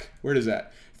back, where is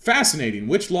that? Fascinating.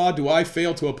 Which law do I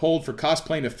fail to uphold for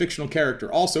cosplaying a fictional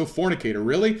character? Also, fornicator.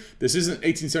 Really? This isn't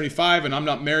 1875, and I'm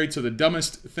not married to the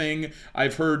dumbest thing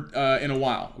I've heard in a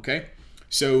while, okay?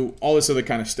 So all this other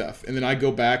kind of stuff. And then I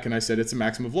go back and I said it's a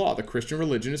maxim of law. The Christian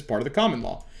religion is part of the common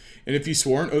law. And if you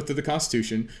swore an oath to the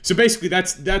Constitution. So basically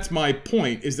that's my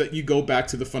point, is that you go back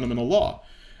to the fundamental law.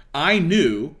 I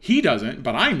knew, he doesn't,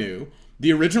 but I knew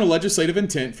the original legislative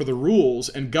intent for the rules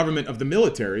and government of the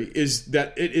military is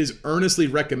that it is earnestly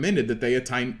recommended that they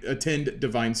attend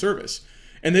divine service.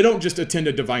 And they don't just attend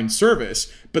a divine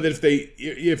service, but that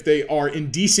if they are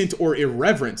indecent or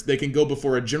irreverent, they can go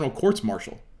before a general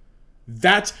courts-martial.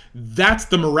 That's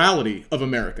the morality of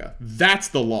America. That's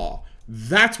the law.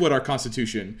 That's what our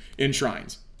Constitution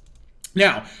enshrines.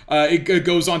 Now, it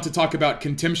goes on to talk about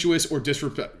contemptuous or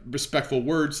disrespectful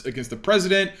words against the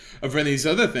president, of any of these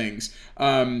other things.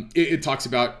 It talks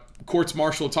about courts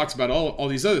martial, it talks about all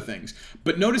these other things.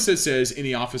 But notice it says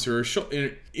any officer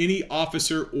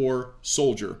or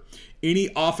soldier.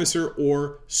 Any officer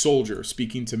or soldier,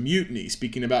 speaking to mutiny,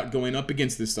 speaking about going up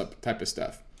against this type of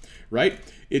stuff, right?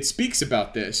 It speaks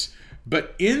about this.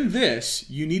 But in this,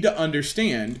 you need to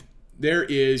understand there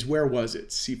is, where was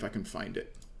it? See if I can find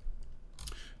it.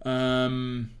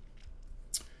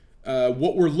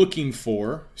 What we're looking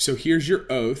for. So here's your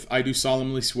oath. I do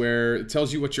solemnly swear. It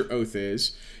tells you what your oath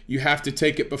is. You have to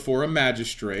take it before a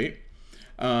magistrate.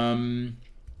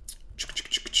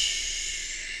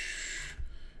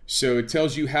 So it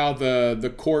tells you how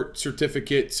the court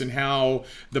certificates and how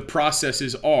the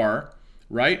processes are,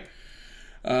 right?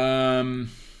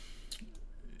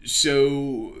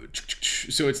 So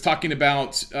it's talking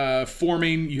about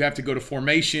forming. You have to go to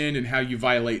formation and how you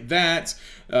violate that.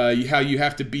 How you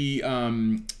have to be,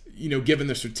 given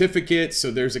the certificate.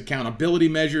 So there's accountability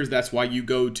measures. That's why you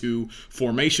go to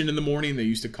formation in the morning. They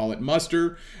used to call it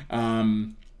muster.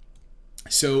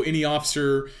 So any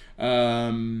officer.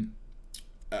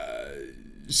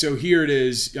 So here it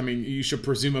is. I mean, you should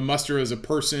presume a muster as a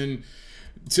person.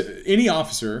 To any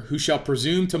officer who shall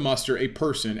presume to muster a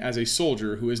person as a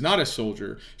soldier who is not a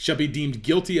soldier shall be deemed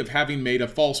guilty of having made a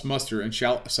false muster and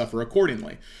shall suffer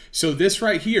accordingly. So this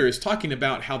right here is talking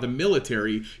about how the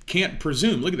military can't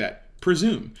presume. Look at that.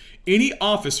 Presume. Any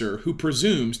officer who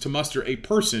presumes to muster a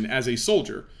person as a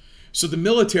soldier. So the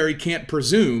military can't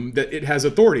presume that it has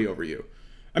authority over you.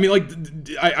 I mean,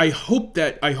 I hope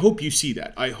you see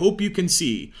that. I hope you can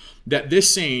see that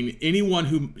this saying, anyone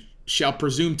who shall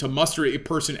presume to muster a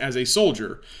person as a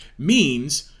soldier,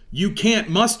 means you can't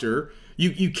muster,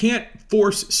 you can't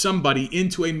force somebody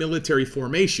into a military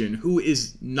formation who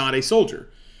is not a soldier,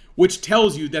 which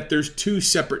tells you that there's two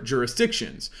separate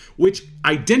jurisdictions, which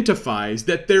identifies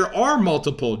that there are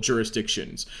multiple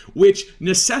jurisdictions, which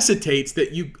necessitates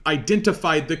that you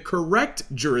identify the correct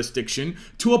jurisdiction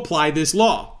to apply this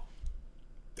law.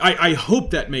 I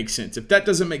hope that makes sense. If that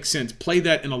doesn't make sense, play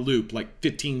that in a loop like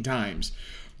 15 times.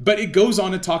 But it goes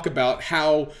on to talk about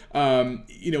how,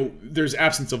 there's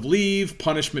absence of leave,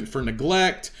 punishment for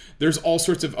neglect. There's all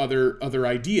sorts of other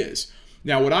ideas.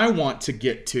 Now, what I want to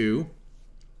get to,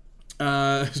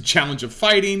 challenge of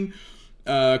fighting,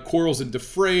 quarrels and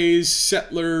defrays,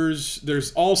 settlers.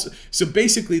 There's also, so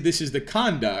basically this is the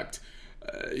conduct,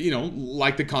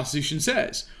 like the Constitution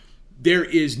says. There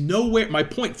is nowhere, my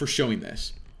point for showing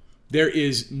this, there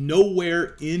is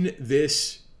nowhere in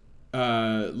this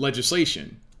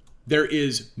legislation. There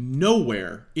is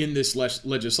nowhere in this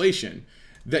legislation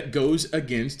that goes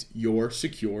against your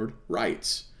secured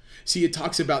rights. See, it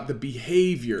talks about the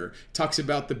behavior,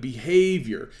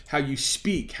 how you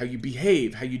speak, how you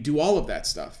behave, how you do all of that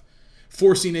stuff.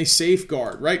 Forcing a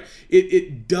safeguard, right?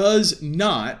 It does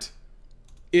not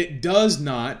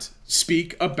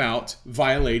speak about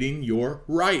violating your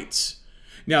rights.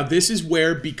 Now, this is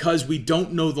where, because we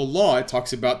don't know the law, it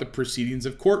talks about the proceedings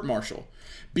of court-martial.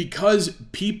 Because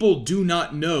people do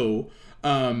not know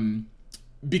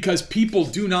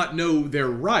their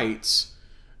rights,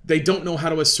 they don't know how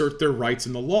to assert their rights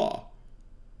in the law,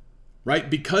 right?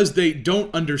 Because they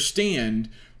don't understand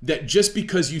that just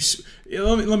because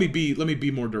let me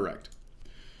be more direct.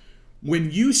 When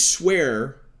you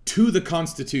swear to the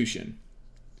Constitution,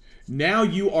 now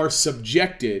you are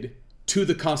subjected to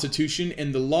the Constitution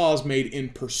and the laws made in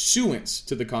pursuance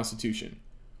to the Constitution.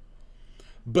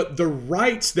 But the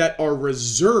rights that are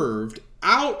reserved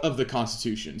out of the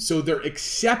Constitution, so they're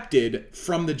accepted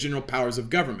from the general powers of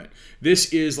government.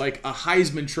 This is like a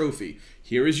Heisman Trophy.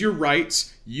 Here is your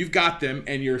rights, you've got them,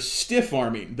 and you're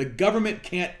stiff-arming. The government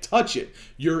can't touch it.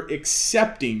 You're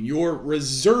accepting, you're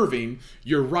reserving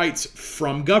your rights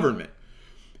from government.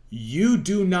 You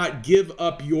do not give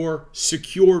up your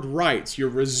secured rights, your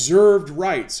reserved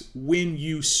rights, when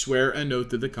you swear an oath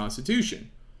to the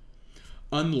Constitution,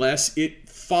 unless it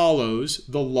follows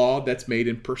the law that's made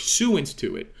in pursuance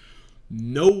to it.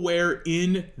 Nowhere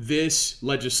in this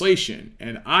legislation,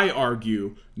 and I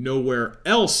argue nowhere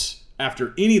else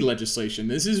after any legislation,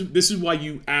 this is why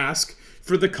you ask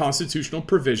for the constitutional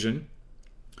provision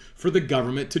for the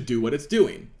government to do what it's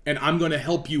doing. And I'm going to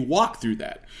help you walk through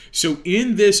that. So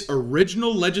in this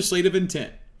original legislative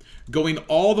intent, going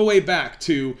all the way back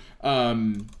to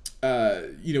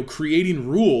creating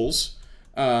rules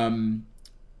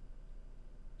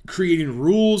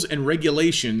and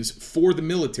regulations for the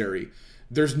military,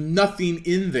 there's nothing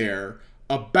in there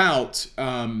about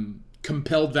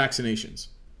compelled vaccinations.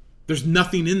 There's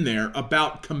nothing in there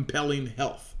about compelling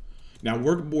health. Now,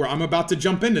 I'm about to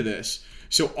jump into this.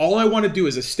 So all I want to do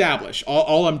is establish,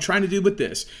 all I'm trying to do with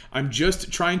this, I'm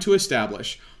just trying to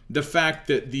establish the fact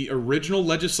that the original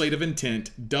legislative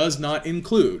intent does not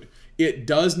include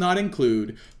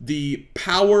the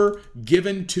power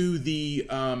given to the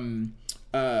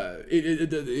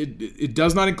it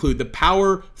does not include the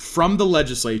power from the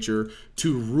legislature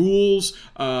to rules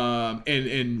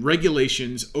and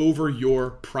regulations over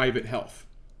your private health.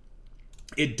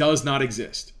 It does not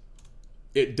exist.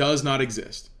 It does not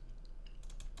exist.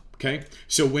 Okay?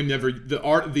 So whenever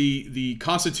the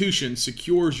Constitution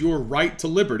secures your right to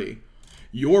liberty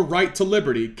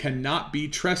cannot be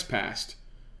trespassed.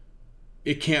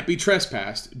 It can't be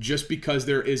trespassed just because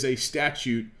there is a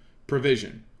statute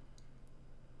provision.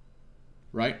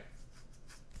 Right?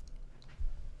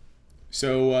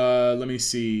 So let me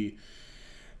see.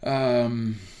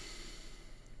 Okay,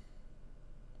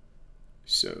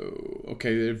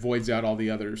 it voids out all the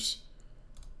others.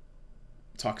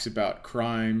 Talks about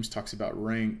crimes, talks about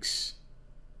ranks.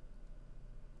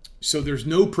 So there's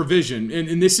no provision,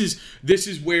 and this is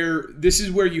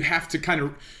where you have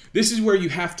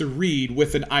to read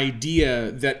with an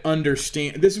idea that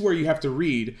understand. This is where you have to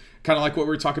read, kind of like what we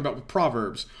were talking about with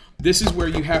Proverbs. This is where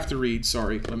you have to read.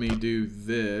 Sorry, let me do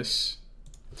this.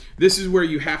 This is where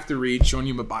you have to read, showing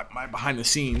you my behind the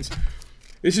scenes.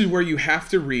 This is where you have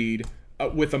to read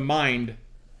with a mind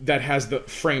that has the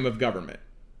frame of government.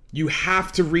 You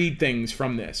have to read things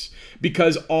from this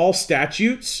because all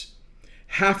statutes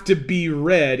have to be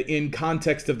read in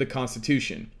context of the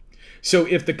Constitution. So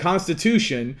if the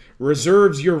Constitution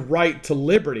reserves your right to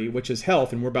liberty, which is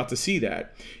health, and we're about to see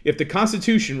that, if the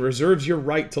Constitution reserves your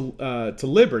right to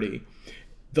liberty,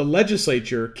 the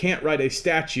legislature can't write a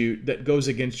statute that goes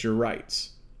against your rights.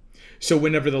 So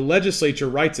whenever the legislature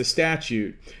writes a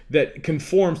statute that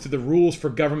conforms to the rules for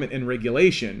government and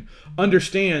regulation,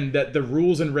 understand that the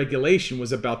rules and regulation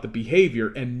was about the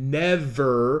behavior and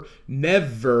never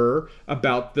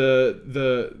about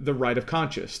the right of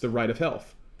conscience, the right of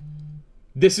health.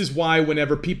 This is why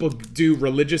whenever people do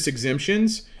religious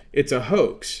exemptions, it's a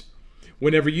hoax.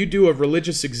 Whenever you do a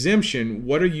religious exemption,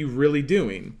 what are you really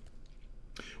doing?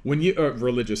 When you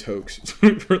religious hoax.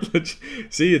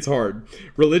 See, it's hard.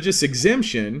 Religious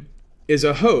exemption is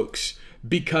a hoax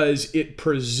because it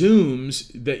presumes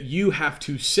that you have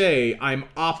to say I'm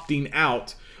opting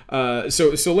out.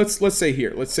 So let's say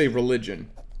here, let's say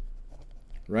religion,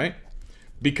 right?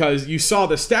 Because you saw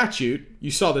the statute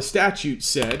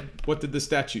said, what did the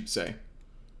statute say?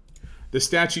 The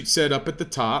statute said up at the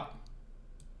top,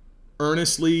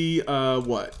 earnestly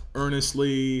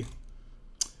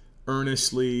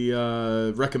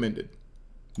recommended,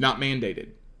 not mandated.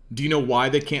 Do you know why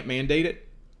they can't mandate it?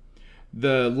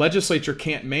 The legislature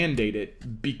can't mandate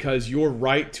it because your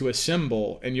right to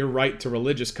assemble and your right to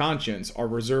religious conscience are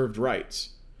reserved rights.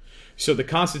 So the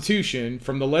Constitution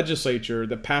from the legislature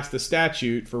that passed the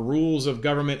statute for rules of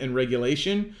government and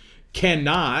regulation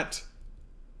cannot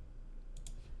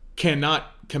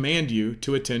command you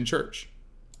to attend church.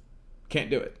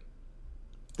 Can't do it.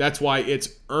 That's why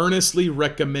it's earnestly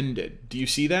recommended. Do you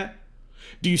see that?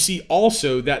 Do you see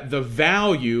also that the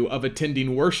value of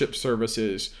attending worship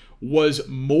services was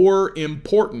more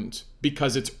important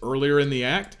because it's earlier in the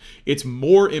act? It's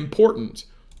more important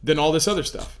than all this other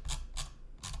stuff.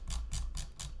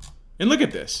 And look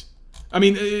at this. I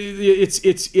mean,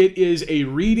 it is a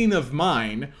reading of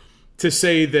mine to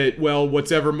say that, well,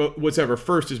 whatever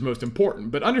first is most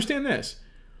important. But understand this.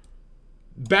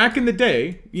 Back in the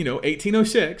day,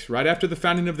 1806, right after the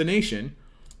founding of the nation,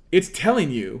 it's telling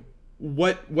you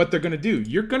what they're going to do.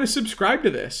 You're going to subscribe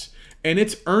to this, and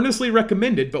it's earnestly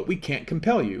recommended, but we can't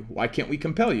compel you. Why can't we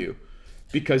compel you?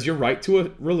 Because your right to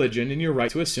a religion and your right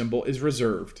to assemble is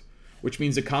reserved, which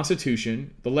means the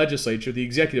Constitution, the legislature, the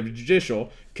executive, the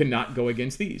judicial cannot go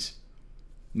against these.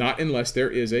 Not unless there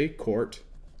is a court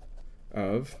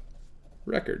of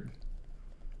record.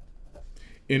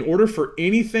 In order for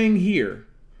anything here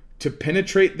to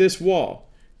penetrate this wall,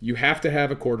 you have to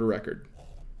have a court of record.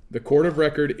 The court of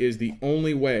record is the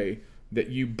only way that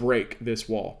you break this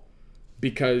wall,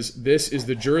 because this is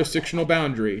the jurisdictional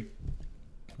boundary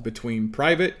between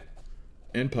private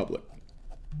and public.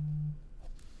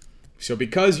 So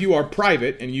because you are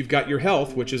private and you've got your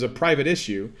health, which is a private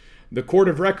issue, the court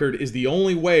of record is the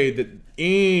only way that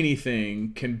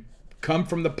anything can come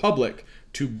from the public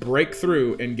to break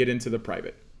through and get into the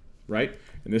private, right?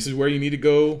 And this is where you need to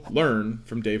go learn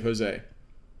from Dave Jose,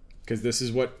 because this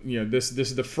is what, this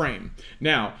is the frame.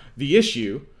 Now, the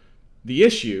issue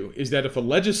is that if a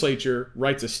legislature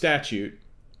writes a statute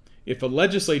If a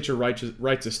legislature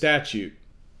writes a statute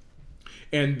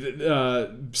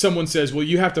and someone says, well,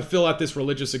 you have to fill out this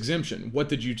religious exemption, what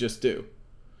did you just do?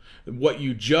 What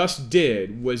you just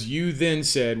did was you then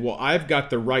said, well, I've got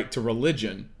the right to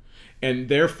religion, and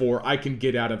therefore I can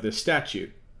get out of this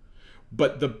statute.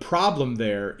 But the problem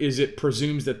there is it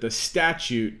presumes that the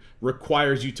statute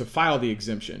requires you to file the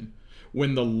exemption,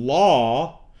 when the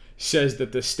law says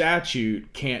that the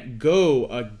statute can't go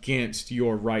against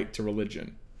your right to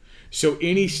religion. So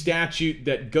any statute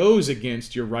that goes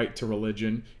against your right to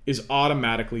religion is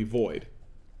automatically void.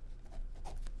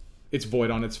 It's void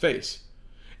on its face.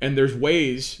 And there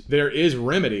is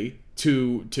remedy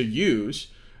to use.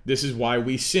 This is why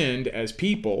we sinned as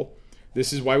people.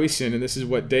 This is why we sin, and this is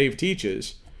what Dave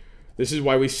teaches. This is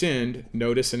why we send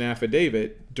notice and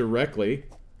affidavit directly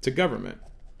to government,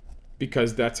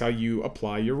 because that's how you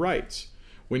apply your rights.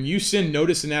 When you send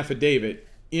notice and affidavit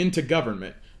into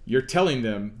government, you're telling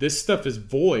them this stuff is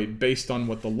void based on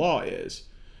what the law is.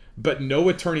 But no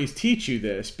attorneys teach you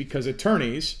this, because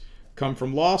attorneys come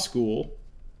from law school,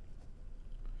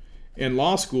 and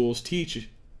law schools teach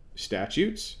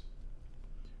statutes,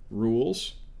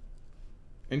 rules,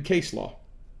 and case law.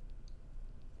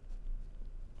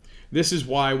 This is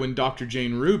why when Dr.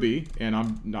 Jane Ruby, and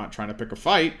I'm not trying to pick a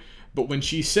fight, but when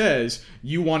she says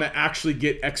you want to actually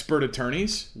get expert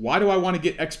attorneys, why do I want to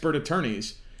get expert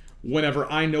attorneys whenever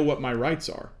I know what my rights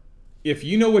are? If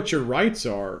you know what your rights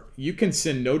are, you can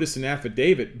send notice and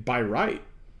affidavit by right.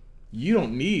 You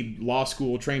don't need law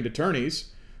school trained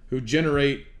attorneys who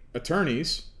generate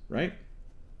attorneys, right?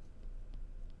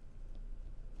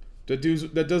 That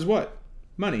does what?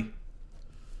 Money.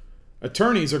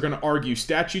 Attorneys are going to argue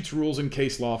statutes, rules, and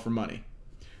case law for money.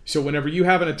 So whenever you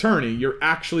have an attorney, you're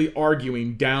actually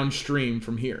arguing downstream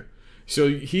from here. So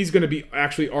he's going to be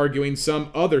actually arguing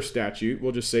some other statute.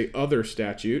 We'll just say other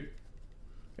statute.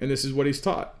 And this is what he's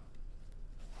taught.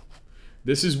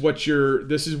 This is what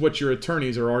your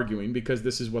attorneys are arguing, because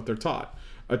this is what they're taught.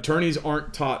 Attorneys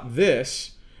aren't taught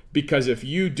this, because if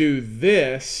you do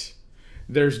this,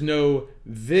 there's no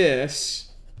this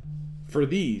for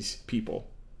these people.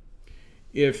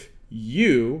 If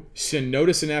you send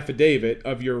notice and affidavit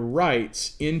of your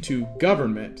rights into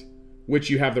government, which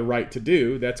you have the right to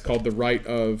do, that's called the right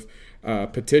of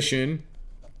petition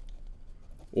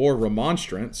or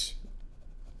remonstrance.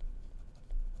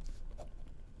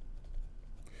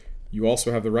 You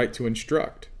also have the right to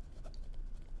instruct.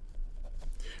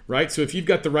 Right? So if you've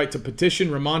got the right to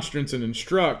petition, remonstrance, and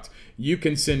instruct, you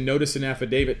can send notice and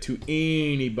affidavit to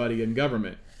anybody in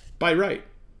government by right.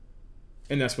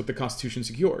 And that's what the Constitution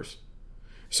secures.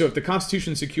 So if the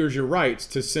Constitution secures your rights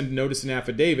to send notice and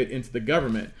affidavit into the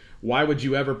government, why would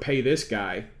you ever pay this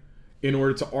guy in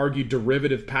order to argue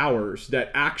derivative powers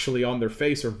that actually on their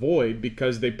face are void,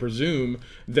 because they presume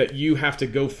that you have to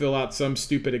go fill out some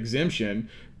stupid exemption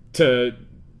to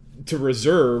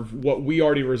reserve what we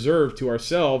already reserved to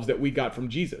ourselves that we got from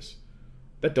Jesus?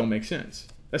 That don't make sense.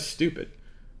 That's stupid.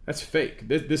 That's fake.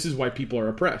 This is why people are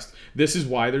oppressed. This is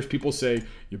why there's people say,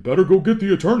 you better go get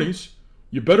the attorneys.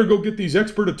 You better go get these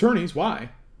expert attorneys. Why?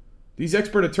 These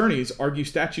expert attorneys argue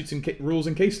statutes and rules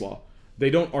and case law. They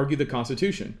don't argue the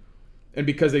Constitution. And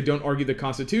because they don't argue the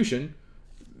Constitution,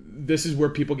 this is where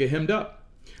people get hemmed up.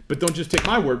 But don't just take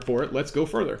my word for it. Let's go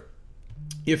further.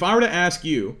 If I were to ask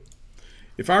you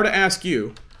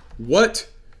what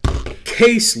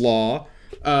case law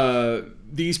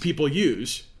these people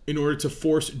use in order to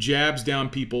force jabs down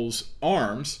people's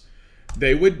arms,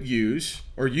 they would use,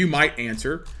 or you might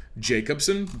answer,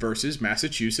 Jacobson versus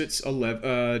Massachusetts,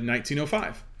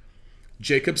 1905.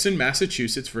 Jacobson,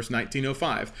 Massachusetts versus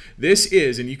 1905. This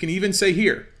is, and you can even say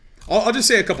here, I'll just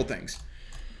say a couple things.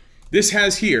 This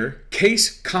has here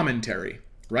case commentary,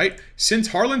 right? Since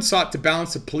Harlan sought to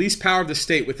balance the police power of the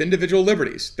state with individual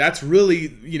liberties, that's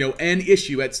really, an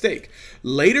issue at stake.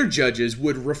 Later judges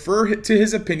would refer to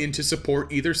his opinion to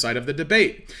support either side of the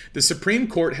debate. The Supreme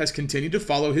Court has continued to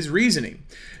follow his reasoning.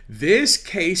 This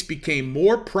case became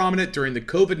more prominent during the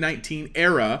COVID-19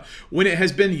 era, when it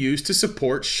has been used to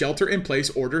support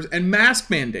shelter-in-place orders and mask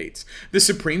mandates. The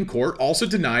Supreme Court also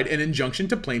denied an injunction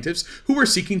to plaintiffs who were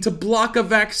seeking to block a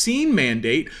vaccine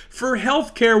mandate for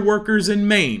healthcare workers in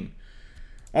Maine.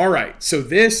 All right, so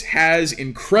this has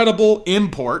incredible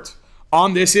import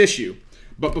on this issue.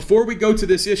 But before we go to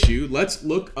this issue, let's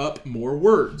look up more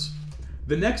words.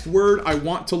 The next word I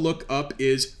want to look up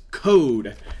is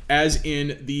code, as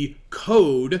in the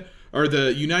code, or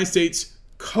the United States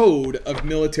Code of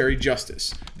Military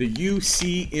Justice, the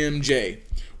UCMJ.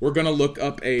 We're going to look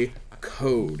up a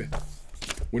code.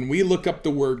 When we look up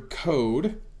the word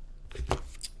code,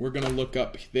 we're going to look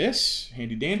up this,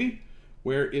 handy dandy.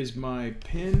 Where is my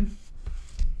pen?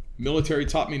 Military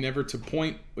taught me never to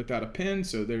point without a pen,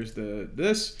 so there's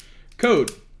this.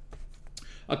 Code.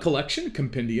 A collection,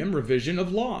 compendium, revision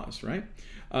of laws, right?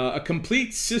 A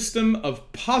complete system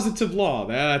of positive law.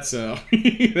 That's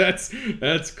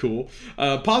that's cool.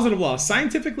 Positive law,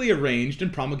 scientifically arranged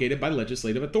and promulgated by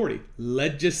legislative authority.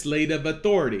 Legislative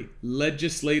authority.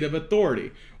 Legislative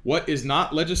authority. What is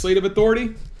not legislative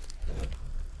authority?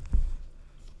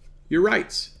 Your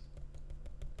rights.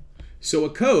 So a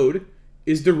code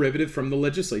is derivative from the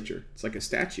legislature. It's like a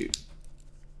statute.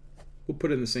 We'll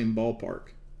put it in the same ballpark.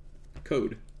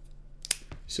 Code.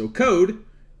 So code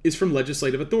is from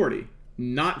legislative authority,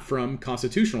 not from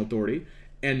constitutional authority,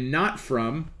 and not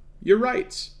from your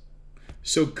rights.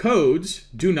 So codes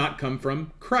do not come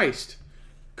from Christ.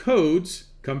 Codes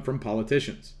come from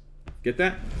politicians. Get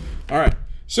that? All right.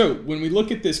 So when we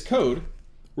look at this code,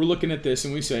 we're looking at this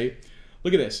and we say,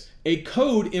 look at this. A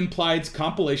code implies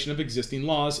compilation of existing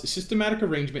laws, systematic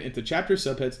arrangement into chapters,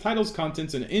 subheads, titles,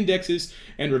 contents, and indexes,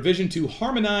 and revision to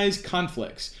harmonize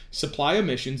conflicts, supply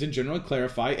omissions, and generally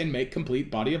clarify and make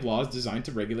complete body of laws designed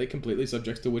to regulate completely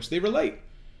subjects to which they relate.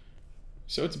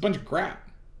 So it's a bunch of crap,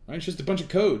 right? It's just a bunch of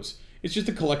codes. It's just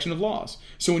a collection of laws.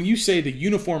 So when you say the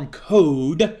Uniform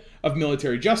Code of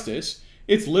Military Justice,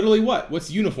 it's literally what?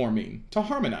 What's uniform mean? To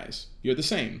harmonize. You're the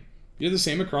same. You're the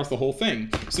same across the whole thing.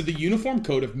 So the Uniform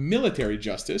Code of Military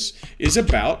Justice is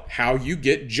about how you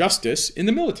get justice in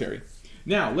the military.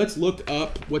 Now, let's look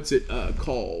up, what's it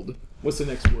called? What's the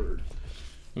next word?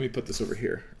 Let me put this over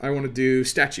here. I want to do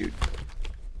statute.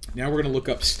 Now we're going to look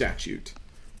up statute.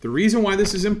 The reason why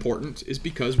this is important is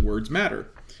because words matter.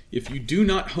 If you do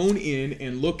not hone in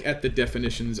and look at the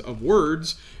definitions of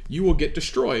words, you will get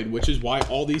destroyed, which is why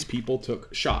all these people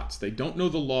took shots. They don't know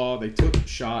the law, they took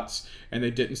shots, and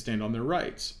they didn't stand on their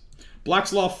rights.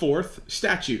 Black's Law 4th,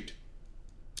 statute.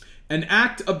 An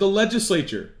act of the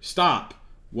legislature. Stop.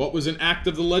 What was an act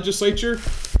of the legislature?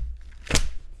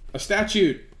 A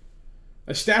statute.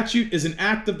 A statute is an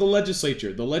act of the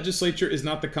legislature. The legislature is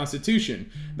not the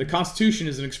Constitution. The Constitution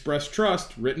is an express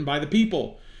trust written by the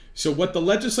people. So what the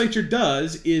legislature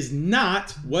does is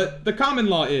not what the common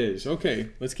law is. Okay,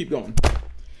 let's keep going.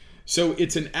 So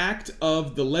it's an act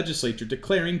of the legislature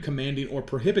declaring, commanding, or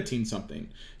prohibiting something.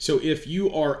 So if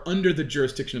you are under the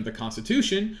jurisdiction of the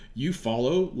Constitution, you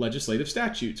follow legislative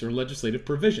statutes or legislative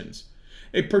provisions.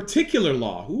 A particular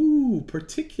law,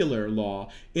 particular law,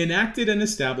 enacted and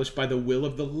established by the will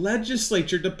of the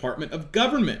legislature department of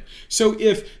government. So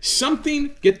if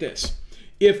something, get this,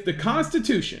 if the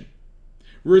Constitution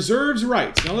reserves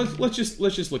rights. Now let's just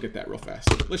look at that real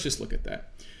fast. Let's just look at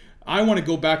that. I want to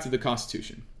go back to the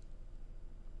Constitution.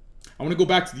 I want to go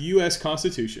back to the U.S.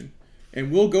 Constitution,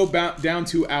 and we'll go back down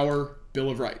to our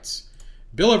Bill of Rights.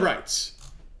 Bill of Rights.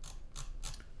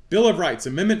 Bill of Rights,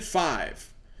 Amendment 5.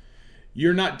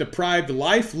 You're not deprived of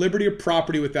life, liberty, or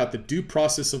property without the due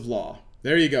process of law.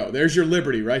 There you go. There's your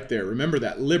liberty right there. Remember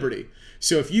that, liberty.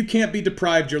 So if you can't be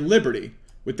deprived your liberty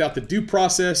without the due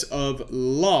process of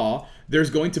law, there's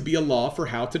going to be a law for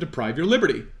how to deprive your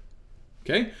liberty.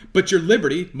 Okay? But your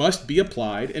liberty must be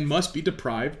applied and must be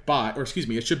deprived by, or excuse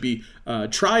me, it should be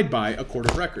tried by a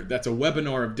court of record. That's a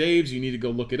webinar of Dave's. You need to go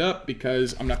look it up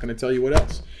because I'm not going to tell you what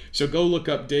else. So go look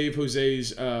up Dave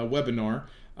Jose's webinar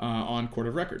on court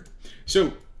of record.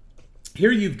 So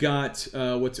here you've got,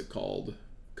 what's it called?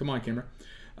 Come on, camera.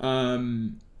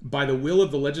 By the will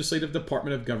of the legislative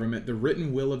department of government, the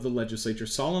written will of the legislature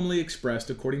solemnly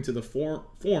expressed according to the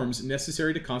forms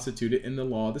necessary to constitute it in the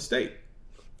law of the state.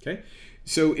 Okay?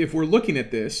 So if we're looking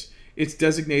at this, it's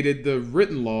designated the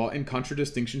written law in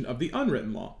contradistinction of the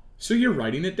unwritten law. So you're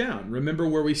writing it down. Remember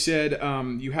where we said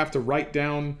you have to write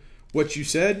down what you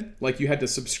said? Like you had to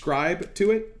subscribe to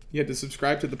it? You had to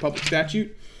subscribe to the public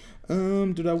statute?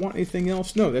 Did I want anything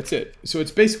else? No, that's it. So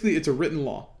it's basically, it's a written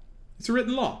law. It's a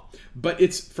written law, but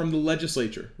it's from the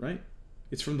legislature, right?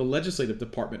 It's from the legislative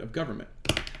department of government.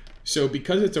 So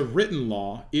because it's a written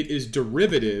law, it is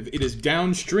derivative, it is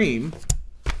downstream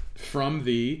from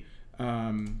the,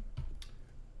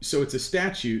 so it's a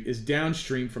statute, is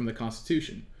downstream from the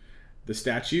Constitution. The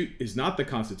statute is not the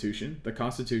Constitution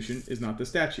is not the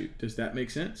statute. Does that make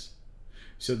sense?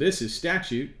 So this is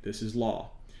statute, this is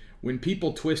law. When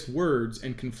people twist words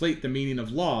and conflate the meaning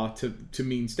of law to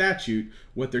mean statute,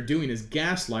 what they're doing is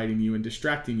gaslighting you and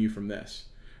distracting you from this.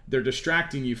 They're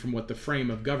distracting you from what the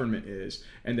frame of government is.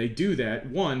 And they do that,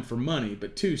 one, for money,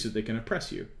 but two, so they can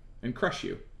oppress you and crush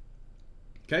you.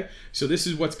 Okay? So this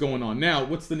is what's going on. Now,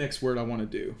 what's the next word I want to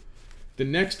do? The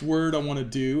next word I want to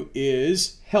do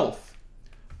is health.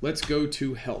 Let's go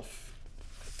to health.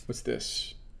 What's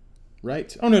this?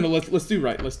 Right? Oh, no, let's do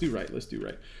right. Let's do right.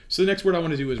 So the next word I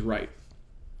want to do is right.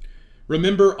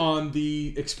 Remember on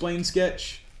the explain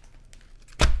sketch?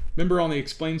 Remember on the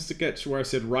explain sketch where I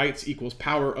said rights equals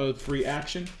power of free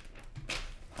action?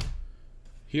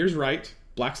 Here's right.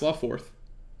 Black's Law fourth.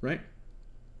 Right?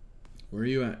 Where are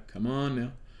you at? Come on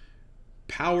now.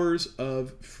 Powers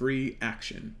of free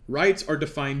action. Rights are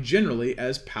defined generally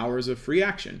as powers of free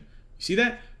action. You see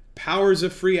that? Powers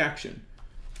of free action.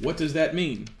 What does that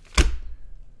mean? It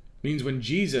means when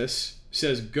Jesus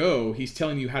says go, he's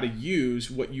telling you how to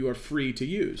use what you are free to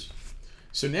use.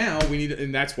 So now we need,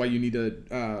 and that's why you need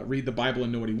to read the Bible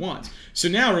and know what he wants. So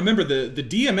now remember the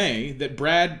DMA that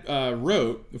Brad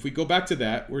wrote. If we go back to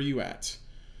that, where are you at?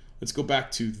 Let's go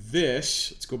back to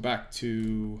this. Let's go back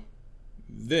to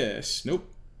this. Nope.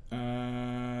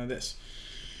 This.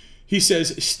 He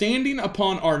says, standing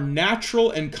upon our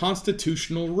natural and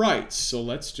constitutional rights. So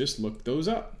let's just look those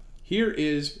up. Here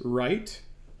is right.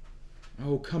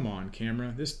 Oh, come on,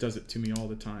 camera. This does it to me all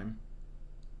the time.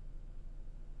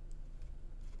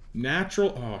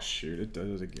 Natural. Oh, shoot. It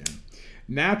does it again.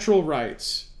 Natural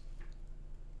rights.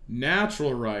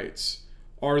 Natural rights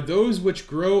are those which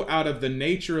grow out of the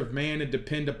nature of man and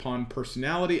depend upon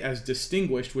personality as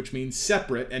distinguished, which means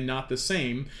separate and not the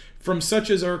same, from such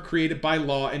as are created by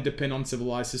law and depend on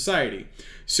civilized society.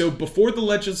 So before the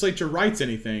legislature writes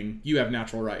anything, you have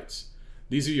natural rights.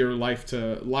 These are your life,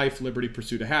 liberty,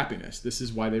 pursuit of happiness. This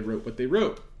is why they wrote what they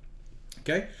wrote.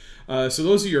 Okay? So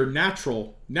those are your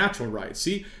natural rights.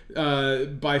 See,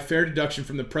 by fair deduction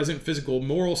from the present physical,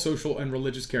 moral, social, and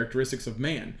religious characteristics of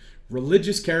man.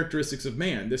 Religious characteristics of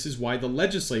man. This is why the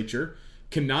legislature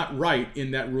cannot write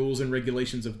in that rules and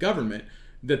regulations of government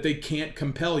that they can't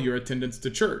compel your attendance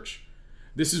to church.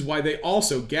 This is why they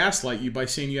also gaslight you by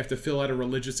saying you have to fill out a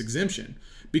religious exemption.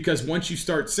 Because once you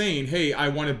start saying, hey, I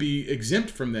want to be exempt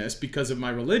from this because of my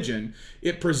religion,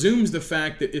 it presumes the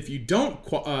fact that if you don't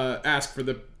ask for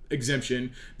the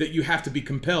exemption, that you have to be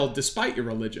compelled despite your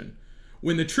religion.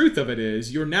 When the truth of it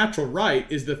is, your natural right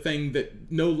is the thing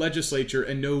that no legislature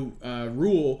and no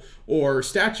rule or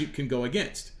statute can go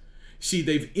against. See,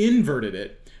 they've inverted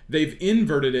it. They've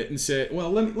inverted it and said,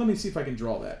 well, let me see if I can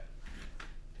draw that.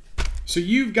 So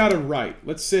you've got a right.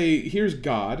 Let's say here's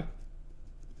God,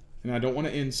 and I don't want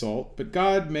to insult, but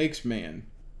God makes man.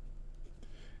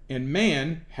 And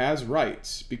man has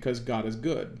rights because God is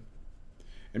good.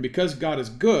 And because God is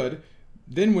good,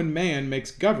 then when man makes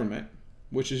government,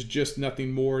 which is just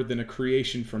nothing more than a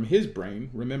creation from his brain.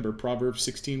 Remember, Proverbs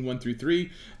 16, 1 through 3,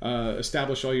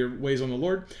 establish all your ways on the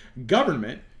Lord.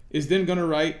 Government is then going to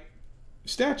write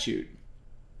statute.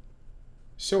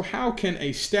 So how can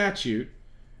a statute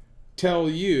tell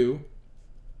you,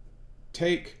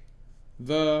 take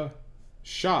the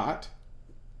shot?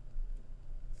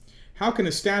 How can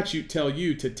a statute tell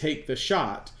you to take the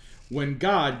shot when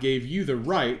God gave you the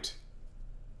right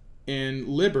and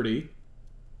liberty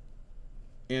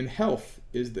and health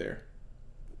is there?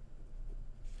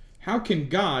 How can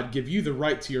God give you the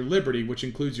right to your liberty, which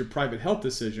includes your private health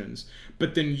decisions,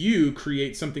 but then you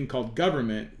create something called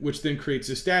government, which then creates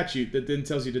a statute that then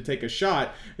tells you to take a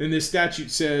shot, and this statute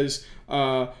says,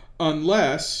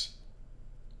 unless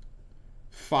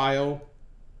file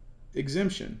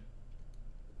exemption.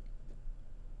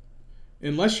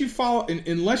 Unless you file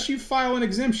an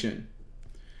exemption,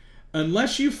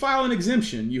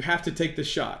 you have to take the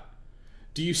shot.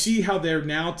 Do you see how they're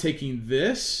now taking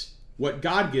this, what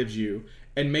God gives you,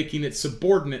 and making it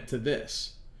subordinate to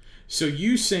this? So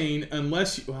you saying,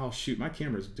 oh shoot, my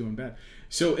camera's doing bad.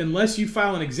 So unless you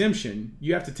file an exemption,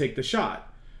 you have to take the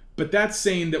shot. But that's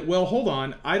saying that, well, hold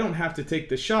on, I don't have to take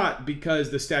the shot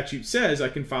because the statute says I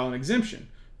can file an exemption.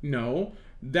 No,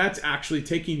 that's actually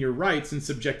taking your rights and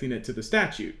subjecting it to the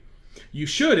statute. You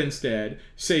should instead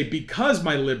say, because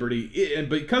my liberty and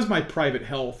because my private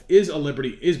health is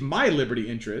my liberty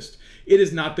interest, it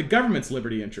is not the government's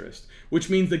liberty interest, which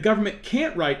means the government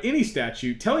can't write any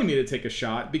statute telling me to take a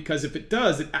shot, because if it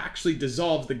does, it actually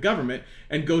dissolves the government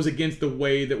and goes against the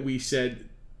way that we said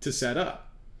to set up.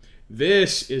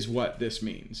 This is what this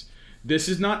means. This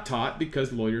is not taught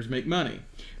because lawyers make money.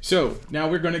 So now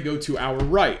we're going to go to our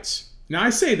rights. Now I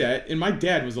say that, and my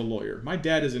dad was a lawyer. My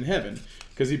dad is in heaven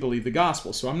because he believed the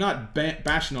gospel. So I'm not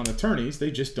bashing on attorneys.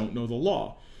 They just don't know the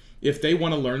law. If they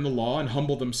want to learn the law and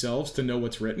humble themselves to know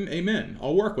what's written, amen.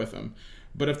 I'll work with them.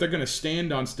 But if they're going to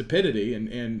stand on stupidity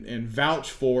and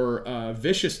vouch for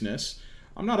viciousness,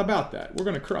 I'm not about that. We're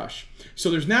going to crush.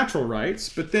 So there's natural rights,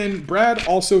 but then Brad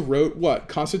also wrote what?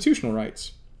 Constitutional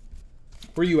rights.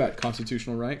 Where are you at,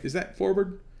 constitutional right? Is that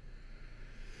forward?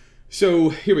 So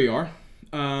here we are.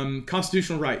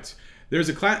 Constitutional rights. There's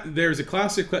a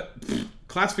classic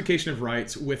classification of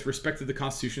rights with respect to the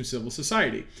Constitution of civil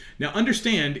society. Now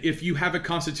understand, if you have a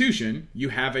constitution, you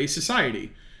have a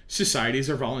society. Societies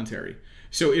are voluntary.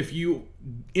 So if you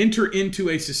enter into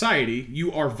a society,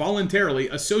 you are voluntarily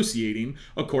associating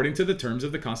according to the terms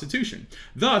of the Constitution.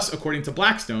 Thus, according to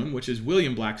Blackstone, which is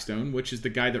William Blackstone, which is the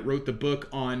guy that wrote the book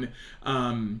on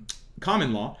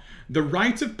common law, the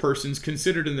rights of persons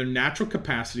considered in their natural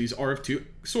capacities are of two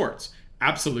sorts: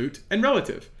 absolute and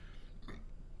relative.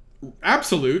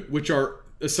 Absolute, which are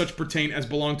as such pertain as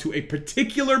belong to a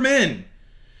particular man,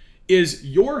 is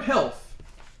your health.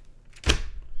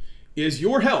 Is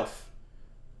your health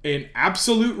an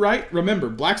absolute right? Remember,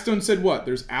 Blackstone said what?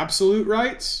 There's absolute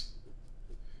rights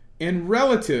and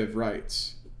relative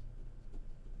rights.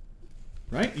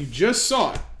 Right? You just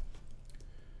saw it.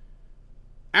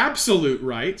 Absolute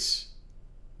rights,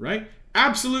 right?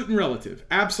 Absolute and relative.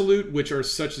 Absolute, which are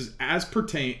such as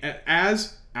appertain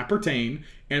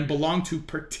and belong to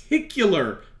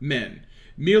particular men,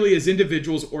 merely as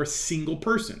individuals or single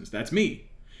persons. That's me.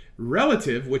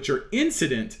 Relative, which are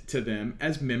incident to them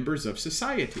as members of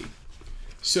society.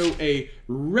 So a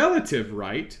relative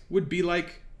right would be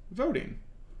like voting,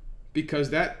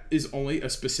 because that is only a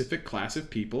specific class of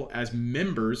people as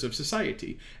members of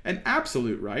society. An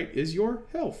absolute right is your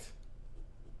health.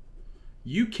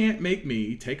 You can't make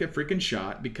me take a freaking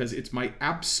shot because it's my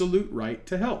absolute right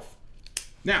to health.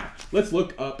 Now, let's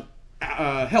look up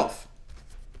health.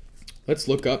 Let's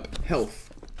look up health.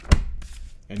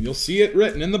 And you'll see it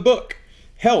written in the book.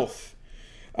 Health.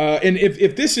 And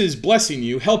if this is blessing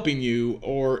you, helping you,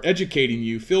 or educating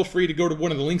you, feel free to go to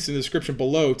one of the links in the description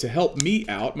below to help me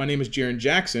out. My name is Jaron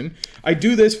Jackson. I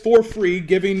do this for free,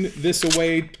 giving this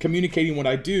away, communicating what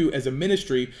I do as a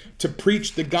ministry to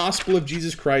preach the gospel of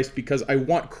Jesus Christ, because I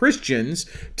want Christians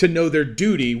to know their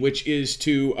duty, which is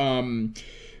to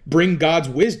bring God's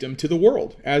wisdom to the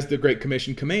world, as the Great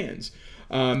Commission commands.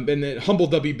 And then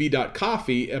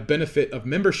humblewb.coffee, a benefit of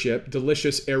membership,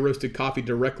 delicious air roasted coffee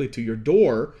directly to your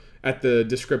door at the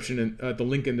description and the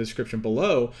link in the description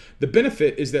below. The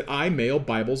benefit is that I mail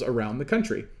Bibles around the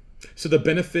country. So the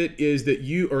benefit is that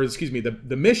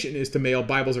the mission is to mail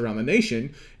Bibles around the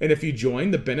nation. And if you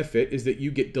join, the benefit is that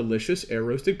you get delicious air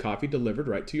roasted coffee delivered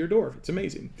right to your door. It's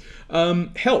amazing.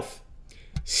 Health.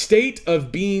 State of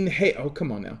being,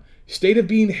 state of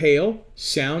being hale,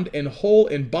 sound, and whole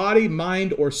in body,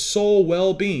 mind, or soul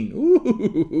well-being.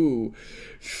 Ooh.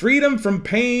 Freedom from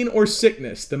pain or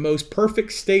sickness, the most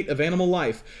perfect state of animal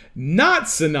life. Not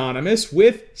synonymous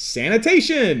with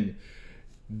sanitation.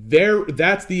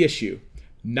 That's the issue.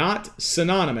 Not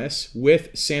synonymous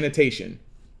with sanitation.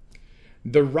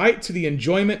 The right to the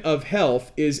enjoyment of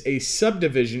health is a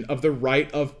subdivision of the right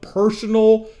of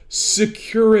personal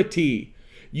security.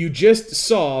 You just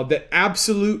saw that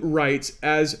absolute rights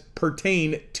as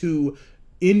pertain to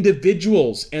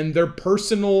individuals and their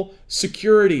personal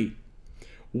security.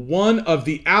 One of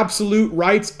the absolute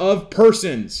rights of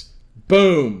persons.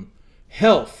 Boom.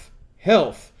 Health.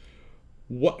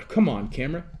 What? Come on,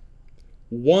 camera.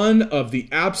 One of the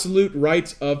absolute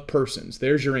rights of persons.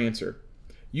 There's your answer.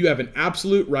 You have an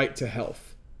absolute right to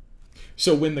health.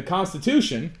 So when the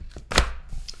Constitution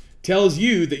tells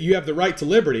you that you have the right to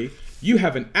liberty, you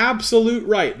have an absolute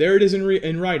right. There it is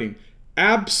in writing.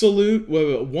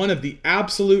 One of the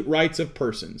absolute rights of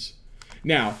persons.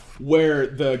 Now, where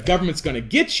the government's going to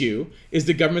get you is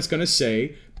the government's going to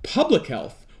say public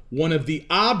health, one of the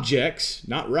objects,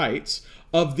 not rights,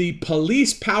 of the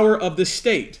police power of the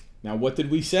state. Now, what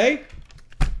did we say?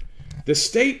 The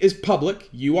state is public,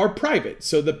 you are private.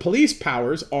 So the police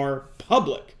powers are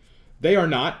public. They are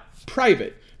not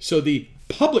private. So the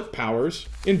public powers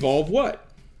involve what?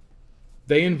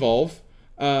 They involve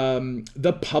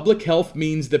the public health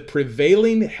means the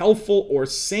prevailing healthful or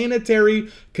sanitary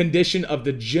condition of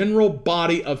the general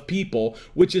body of people,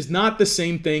 which is not the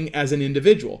same thing as an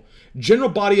individual. General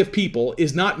body of people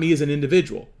is not me as an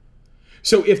individual.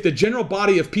 So if the general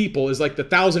body of people is like the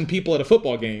 1,000 people at a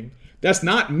football game, that's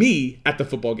not me at the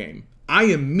football game. I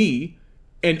am me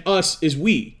and us is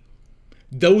we.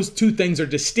 Those two things are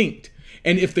distinct.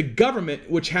 And if the government,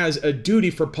 which has a duty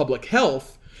for public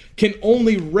health, can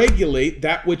only regulate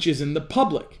that which is in the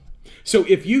public. So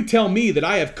if you tell me that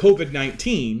I have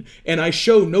COVID-19 and I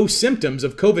show no symptoms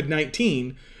of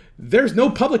COVID-19, there's no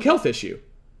public health issue.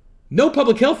 No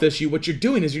public health issue. What you're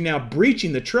doing is you're now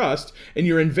breaching the trust and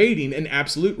you're invading an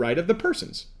absolute right of the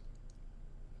persons.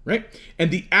 Right? And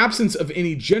the absence of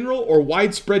any general or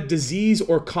widespread disease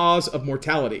or cause of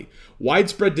mortality.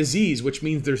 Widespread disease, which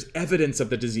means there's evidence of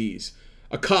the disease.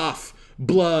 a cough,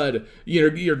 blood,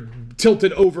 you're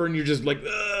tilted over and you're just like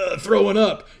throwing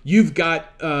up. You've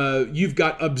got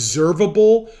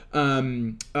observable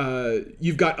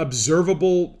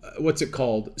what's it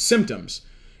called? Symptoms.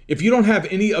 If you don't have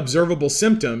any observable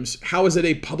symptoms, how is it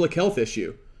a public health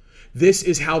issue? This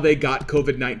is how they got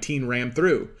COVID-19 rammed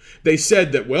through. They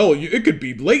said that, well, it could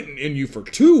be latent in you for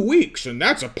 2 weeks, and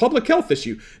that's a public health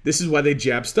issue. This is why they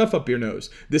jabbed stuff up your nose.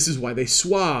 This is why they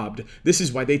swabbed. This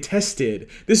is why they tested.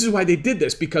 This is why they did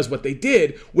this, because what they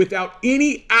did, without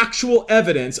any actual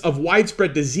evidence of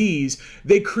widespread disease,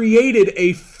 they created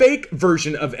a fake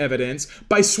version of evidence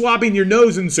by swabbing your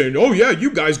nose and saying, oh yeah, you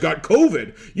guys got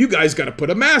COVID. You guys got to put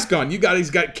a mask on. You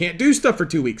guys can't do stuff for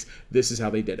 2 weeks. This is how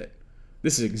they did it.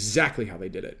 This is exactly how they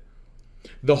did it.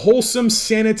 The wholesome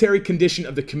sanitary condition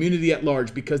of the community at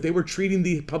large, because they were treating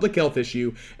the public health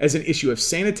issue as an issue of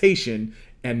sanitation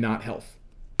and not health.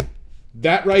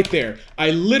 That right there, I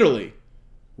literally,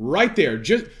 right there,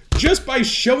 just by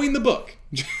showing the book,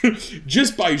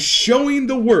 just by showing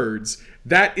the words,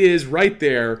 that is right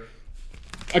there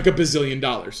like $1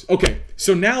 bazillion. Okay,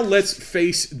 so now let's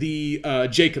face the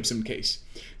Jacobson case.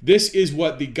 This is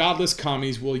what the godless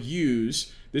commies will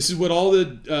use. This is what all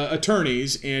the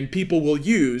attorneys and people will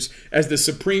use as the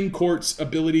Supreme Court's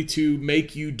ability to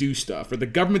make you do stuff, or the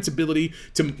government's ability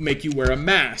to make you wear a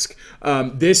mask.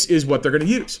 This is what they're going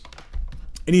to use.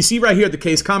 And you see right here the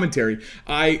case commentary.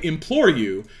 I implore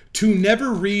you to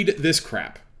never read this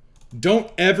crap. Don't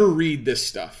ever read this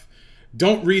stuff.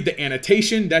 Don't read the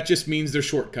annotation. That just means they're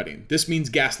shortcutting. This means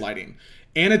gaslighting.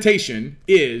 Annotation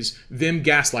is them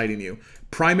gaslighting you.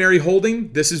 Primary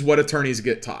holding, this is what attorneys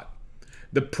get taught.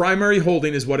 The primary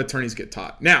holding is what attorneys get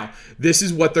taught. Now, this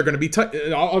is what they're going to be taught.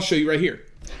 I'll show you right here.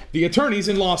 The attorneys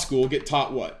in law school get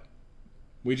taught what?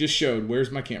 We just showed. Where's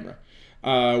my camera?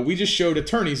 We just showed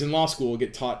attorneys in law school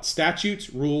get taught statutes,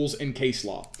 rules, and case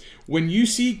law. When you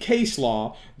see case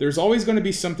law, there's always going to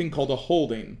be something called a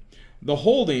holding. The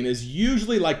holding is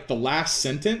usually like the last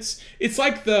sentence. It's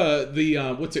like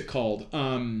the what's it called?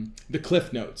 The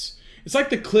Cliff Notes. It's like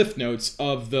the Cliff Notes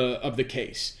of the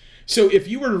case. So if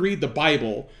you were to read the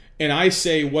Bible and I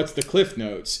say, what's the Cliff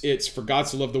Notes? It's, for God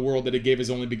so loved the world that he gave his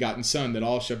only begotten son, that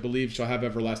all shall believe shall have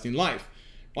everlasting life.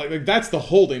 Like that's the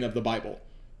holding of the Bible.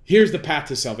 Here's the path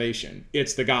to salvation.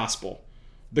 It's the gospel.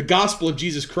 The gospel of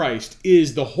Jesus Christ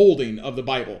is the holding of the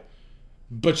Bible.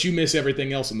 But you miss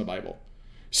everything else in the Bible.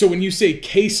 So when you say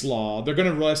case law, they're going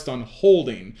to rest on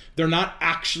holding. They're not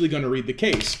actually going to read the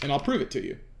case. And I'll prove it to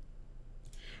you.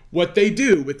 What they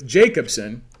do with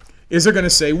Jacobson is they're going to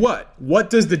say what? What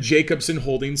does the Jacobson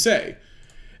holding say?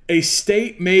 A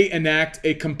state may enact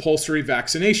a compulsory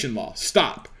vaccination law.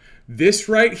 Stop. This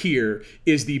right here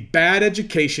is the bad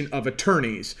education of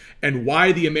attorneys and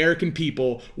why the American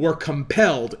people were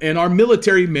compelled, and our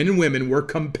military men and women were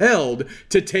compelled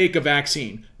to take a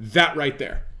vaccine. That right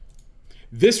there.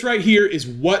 This right here is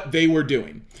what they were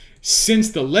doing. Since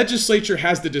the legislature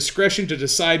has the discretion to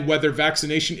decide whether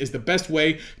vaccination is the best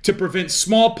way to prevent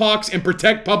smallpox and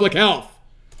protect public health.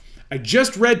 I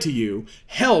just read to you,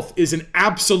 health is an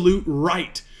absolute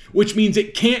right, which means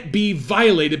it can't be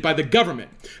violated by the government.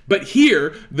 But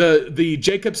here, the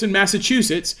Jacobson,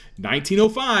 Massachusetts,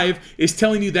 1905, is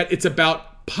telling you that it's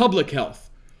about public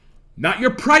health. Not your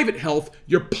private health,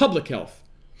 your public health.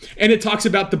 And it talks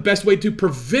about the best way to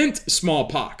prevent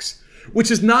smallpox,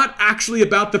 which is not actually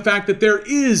about the fact that there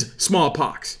is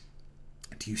smallpox.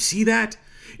 Do you see that?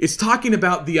 It's talking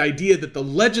about the idea that the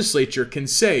legislature can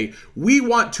say, we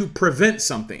want to prevent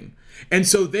something. And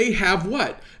so they have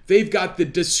what? They've got the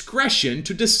discretion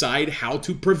to decide how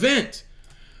to prevent.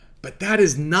 But that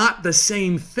is not the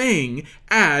same thing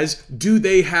as do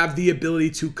they have the ability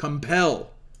to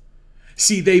compel.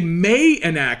 See, they may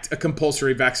enact a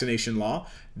compulsory vaccination law.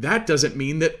 That doesn't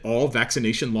mean that all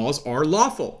vaccination laws are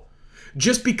lawful.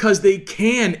 Just because they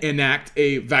can enact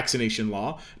a vaccination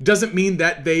law doesn't mean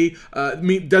that the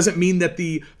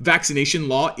vaccination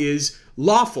law is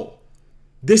lawful.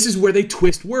 This is where they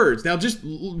twist words. Now just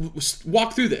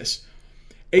walk through this.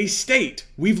 A state,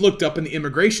 we've looked up in the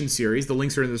immigration series, the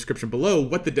links are in the description below,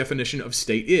 what the definition of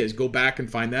state is. Go back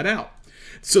and find that out.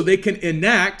 So they can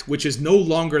enact, which is no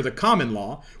longer the common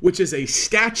law, which is a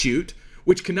statute,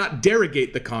 which cannot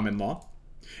derogate the common law.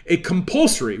 A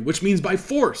compulsory, which means by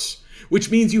force,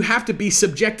 which means you have to be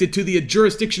subjected to the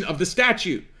jurisdiction of the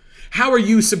statute. How are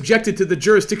you subjected to the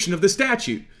jurisdiction of the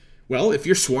statute? Well, if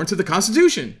you're sworn to the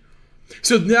Constitution.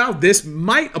 So now this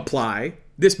may apply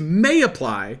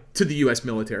to the U.S.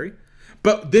 military,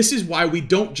 but this is why we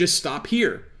don't just stop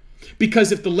here.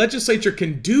 Because if the legislature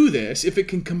can do this, if it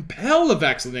can compel a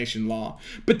vaccination law,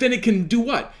 but then it can do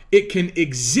what? It can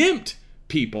exempt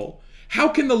people. How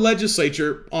can the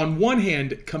legislature, on one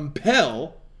hand,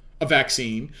 compel a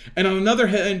vaccine, and on another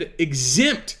hand,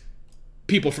 exempt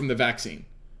people from the vaccine?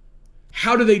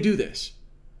 How do they do this?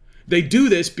 They do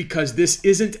this because this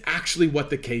isn't actually what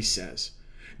the case says.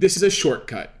 This is a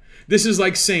shortcut. This is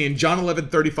like saying John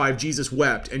 11:35, Jesus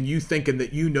wept, and you thinking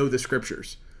that you know the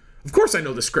scriptures. Of course I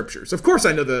know the scriptures. Of course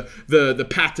I know the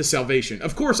path to salvation.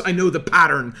 Of course I know the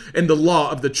pattern and the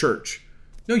law of the church.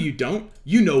 No, you don't.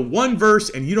 You know one verse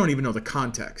and you don't even know the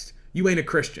context. You ain't a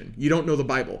Christian. You don't know the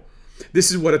Bible.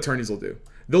 This is what attorneys will do.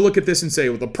 They'll look at this and say,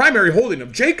 well, the primary holding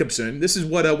of Jacobson, this is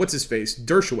what, what's his face?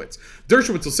 Dershowitz.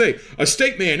 Dershowitz will say, a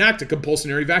state may enact a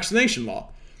compulsory vaccination law.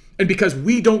 And because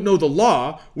we don't know the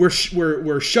law, we're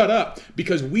shut up.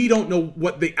 Because we don't know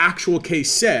what the actual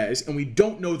case says and we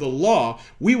don't know the law,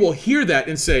 we will hear that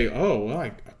and say, oh, well,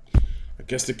 I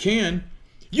guess it can.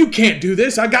 You can't do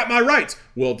this. I got my rights.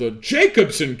 Well, the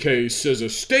Jacobson case says a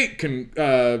state can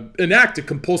enact a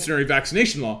compulsory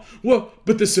vaccination law. Well,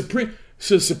 but the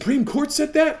Supreme Court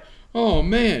said that? Oh,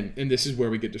 man. And this is where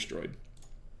we get destroyed.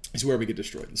 This is where we get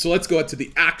destroyed. So let's go out to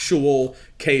the actual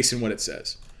case and what it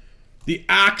says. The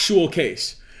actual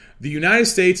case. The United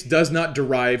States does not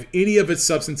derive any of its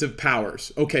substantive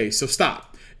powers. Okay, so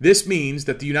stop. This means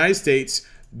that the United States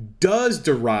does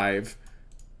derive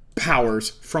powers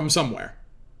from somewhere.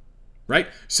 Right?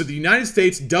 So the United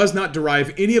States does not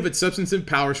derive any of its substantive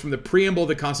powers from the preamble of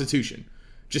the Constitution.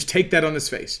 Just take that on its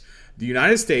face. The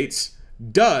United States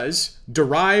does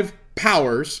derive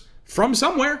powers from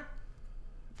somewhere.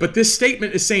 But this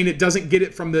statement is saying it doesn't get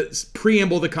it from the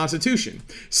preamble of the Constitution.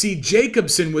 See,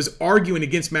 Jacobson was arguing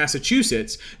against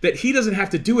Massachusetts that he doesn't have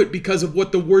to do it because of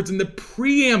what the words in the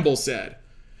preamble said.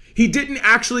 He didn't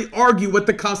actually argue what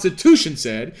the Constitution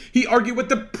said. He argued what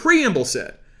the preamble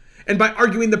said. And by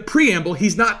arguing the preamble,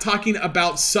 he's not talking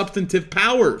about substantive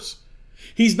powers.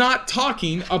 He's not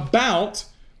talking about,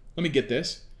 let me get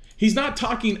this. He's not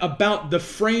talking about the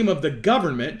frame of the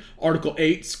government, Article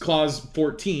 8, Clause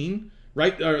 14,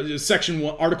 right? Section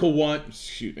 1, Article 1,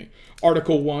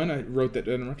 Article 1, I wrote that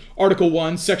down. Article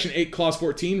 1, Section 8, Clause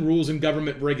 14, Rules and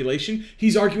Government Regulation.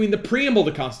 He's arguing the preamble of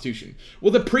the Constitution.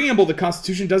 Well, the preamble of the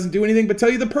Constitution doesn't do anything but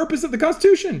tell you the purpose of the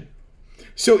Constitution.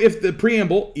 So if the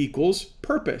preamble equals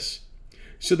purpose.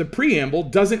 So the preamble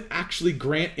doesn't actually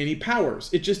grant any powers.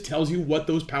 It just tells you what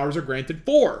those powers are granted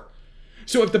for.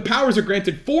 So if the powers are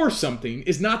granted for something,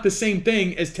 is not the same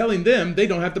thing as telling them they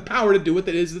don't have the power to do what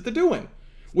it is that they're doing,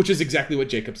 which is exactly what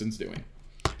Jacobson's doing.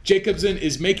 Jacobson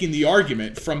is making the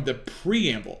argument from the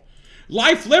preamble.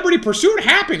 Life, liberty, pursuit,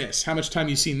 happiness. How much time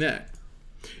have you seen that?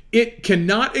 It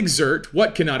cannot exert,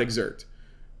 what cannot exert?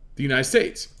 The United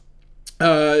States.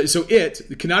 So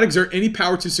it cannot exert any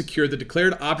power to secure the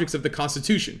declared objects of the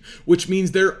Constitution, which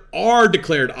means there are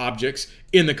declared objects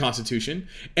in the Constitution,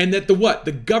 and that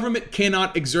the government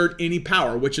cannot exert any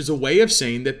power, which is a way of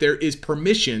saying that there is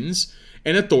permissions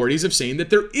and authorities of saying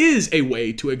that there is a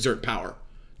way to exert power.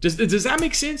 Does that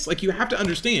make sense? Like, you have to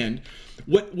understand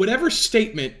whatever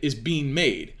statement is being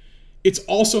made, it's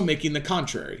also making the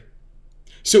contrary.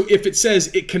 So if it says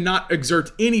it cannot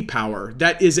exert any power,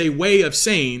 that is a way of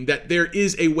saying that there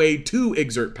is a way to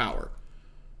exert power.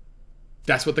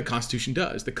 That's what the Constitution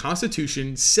does. The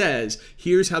Constitution says,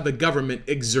 here's how the government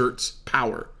exerts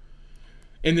power.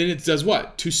 And then it does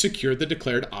what? To secure the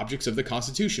declared objects of the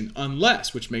Constitution,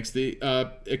 unless, which makes the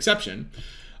exception,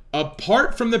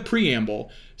 apart from the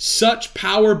preamble, such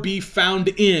power be found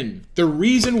in. The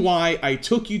reason why I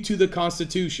took you to the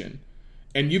Constitution,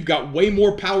 and you've got way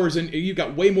more powers and you've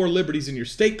got way more liberties in your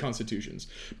state constitutions.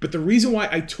 But the reason why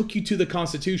I took you to the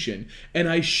Constitution and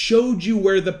I showed you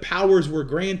where the powers were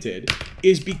granted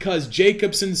is because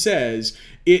Jacobson says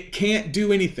it can't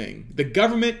do anything. The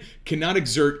government cannot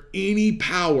exert any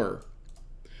power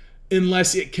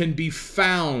unless it can be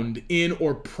found in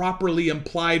or properly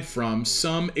implied from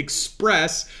some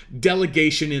express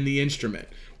delegation in the instrument.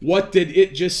 What did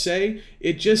it just say?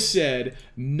 It just said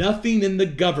nothing in the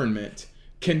government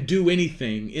can do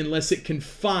anything unless it can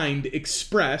find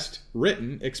expressed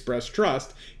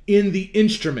trust in the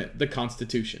instrument, the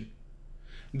Constitution.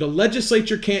 The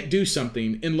legislature can't do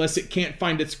something unless it can't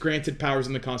find its granted powers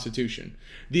in the Constitution.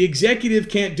 The executive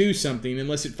can't do something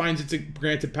unless it finds its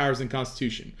granted powers in the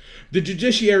Constitution. The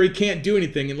judiciary can't do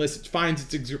anything unless it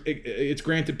finds its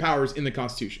granted powers in the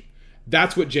Constitution.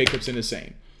 That's what Jacobson is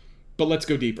saying. But let's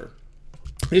go deeper.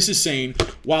 This is saying,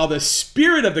 while the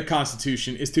spirit of the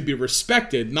Constitution is to be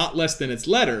respected not less than its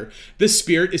letter, the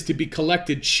spirit is to be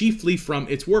collected chiefly from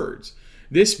its words.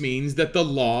 This means that the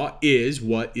law is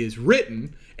what is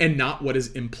written and not what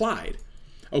is implied.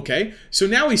 Okay, so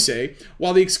now we say,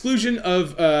 while the exclusion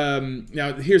of,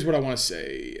 now here's what I want to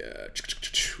say.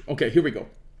 Okay, here we go.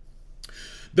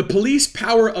 The police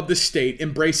power of the state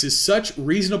embraces such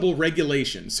reasonable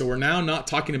regulations. So we're now not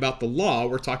talking about the law,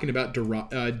 we're talking about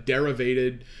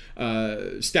derivated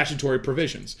statutory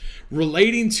provisions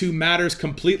relating to matters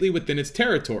completely within its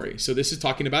territory. So this is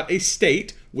talking about a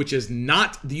state, which is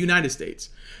not the United States.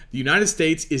 The United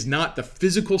States is not the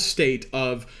physical state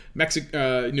of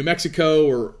New Mexico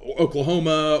or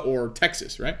Oklahoma or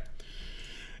Texas, right?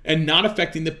 And not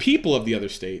affecting the people of the other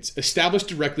states, established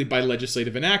directly by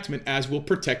legislative enactment, as will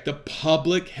protect the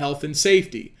public health and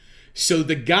safety. So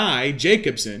the guy,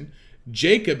 Jacobson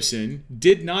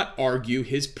did not argue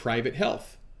his private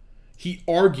health. He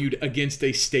argued against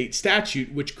a state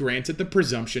statute which granted the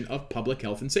presumption of public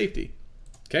health and safety.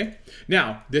 Okay?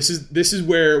 Now, this is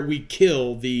where we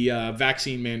kill the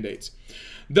vaccine mandates.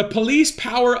 The police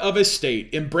power of a state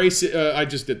embraces, I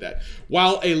just did that.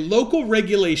 While a local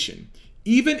regulation,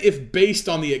 even if based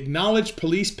on the acknowledged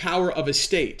police power of a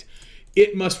state,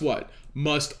 it must what?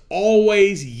 Must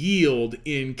always yield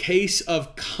in case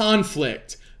of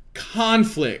conflict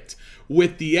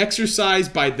with the exercise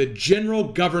by the general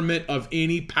government of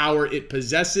any power it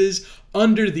possesses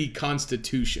under the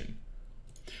Constitution.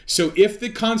 So if the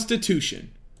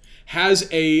Constitution has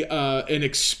a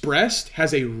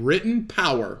written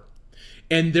power,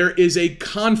 and there is a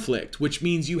conflict, which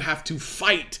means you have to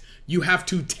fight. You have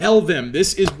to tell them.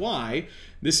 This is why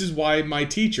my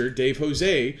teacher, Dave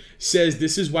Jose, says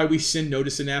this is why we send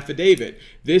notice and affidavit.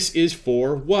 This is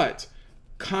for what?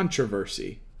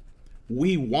 Controversy.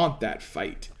 We want that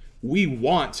fight. We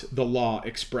want the law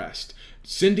expressed.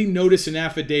 Sending notice and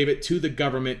affidavit to the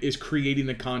government is creating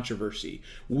the controversy.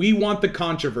 We want the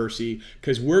controversy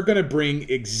because we're going to bring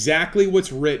exactly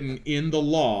what's written in the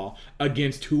law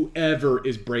against whoever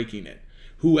is breaking it.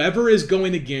 Whoever is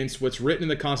going against what's written in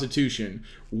the Constitution,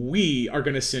 we are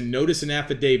going to send notice and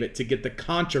affidavit to get the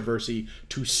controversy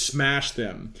to smash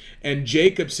them. And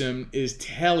Jacobson is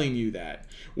telling you that.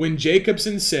 When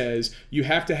Jacobson says you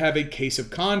have to have a case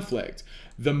of conflict,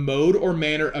 the mode or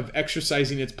manner of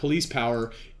exercising its police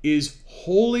power is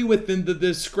wholly within the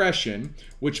discretion,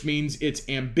 which means it's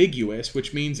ambiguous,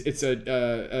 which means it's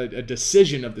a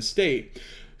decision of the state,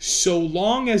 so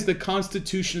long as the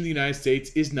Constitution of the United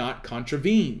States is not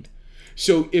contravened.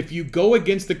 So if you go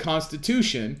against the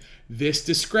Constitution, this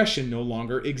discretion no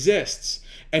longer exists.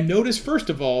 And notice,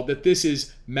 first of all, that this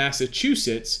is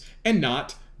Massachusetts and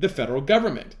not the federal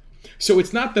government. So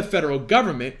it's not the federal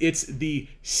government, it's the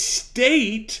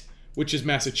state, which is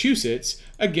Massachusetts,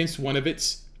 against one of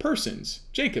its persons,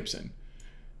 Jacobson.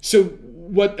 So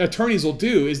what attorneys will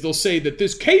do is they'll say that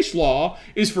this case law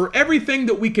is for everything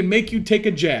that we can make you take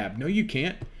a jab. No, you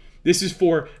can't. This is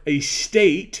for a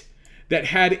state that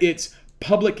had its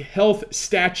public health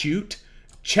statute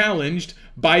challenged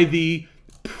by the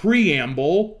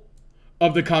preamble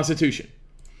of the Constitution.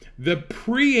 The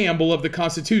preamble of the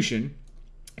Constitution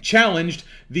challenged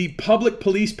the public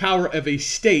police power of a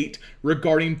state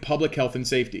regarding public health and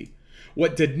safety.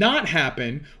 What did not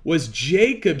happen was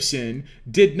Jacobson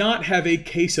did not have a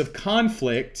case of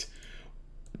conflict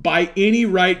by any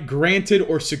right granted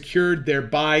or secured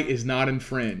thereby is not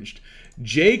infringed.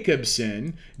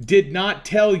 Jacobson did not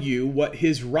tell you what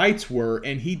his rights were,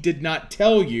 and he did not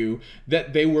tell you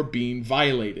that they were being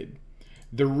violated.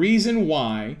 The reason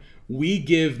why we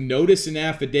give notice and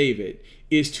affidavit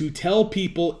is to tell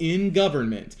people in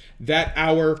government that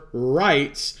our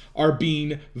rights are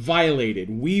being violated.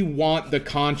 We want the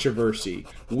controversy.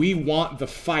 We want the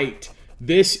fight.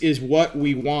 This is what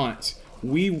we want.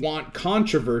 We want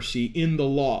controversy in the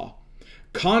law.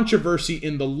 Controversy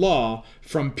in the law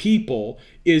from people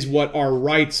is what our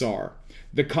rights are.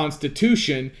 The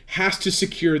Constitution has to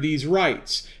secure these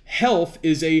rights. Health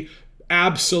is a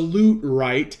absolute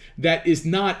right that is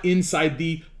not inside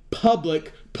the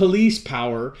public police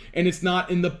power, and it's not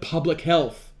in the public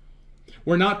health.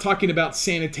 We're not talking about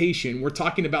sanitation. We're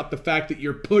talking about the fact that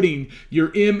you're putting your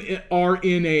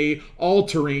mRNA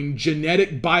altering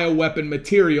genetic bioweapon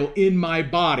material in my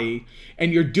body,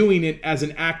 and you're doing it as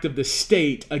an act of the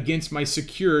state against my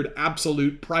secured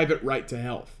absolute private right to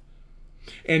health.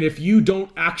 And if you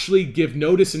don't actually give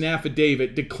notice and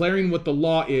affidavit declaring what the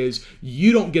law is,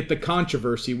 you don't get the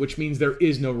controversy, which means there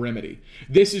is no remedy.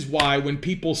 This is why when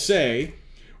people say,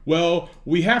 well,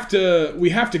 we have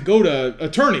to go to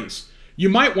attorneys, you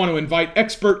might want to invite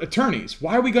expert attorneys.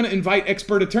 Why are we going to invite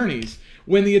expert attorneys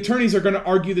when the attorneys are going to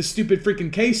argue the stupid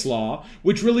freaking case law,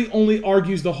 which really only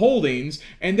argues the holdings,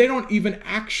 and they don't even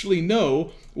actually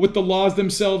know what the laws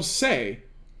themselves say?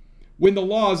 When the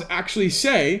laws actually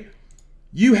say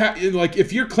You have, like,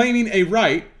 if you're claiming a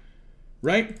right,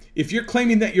 right? If you're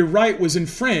claiming that your right was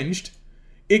infringed,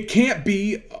 it can't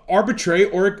be arbitrary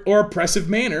or oppressive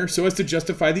manner so as to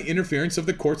justify the interference of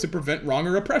the courts to prevent wrong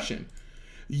or oppression.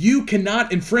 You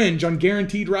cannot infringe on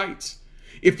guaranteed rights.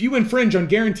 If you infringe on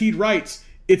guaranteed rights,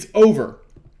 it's over.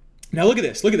 Now look at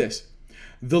this. Look at this.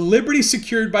 The liberty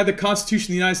secured by the Constitution of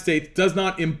the United States does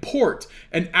not import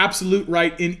an absolute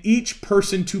right in each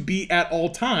person to be at all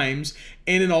times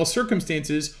and in all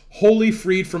circumstances wholly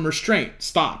freed from restraint.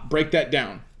 Stop. Break that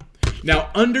down. Now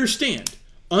understand.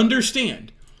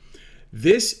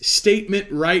 This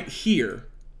statement right here,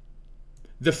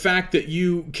 the fact that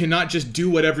you cannot just do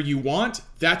whatever you want,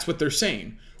 that's what they're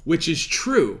saying, which is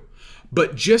true.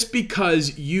 But just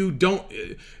because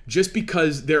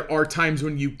there are times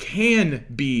when you can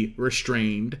be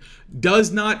restrained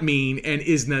does not mean and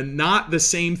is not the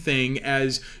same thing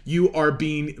as you are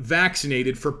being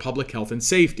vaccinated for public health and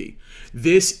safety.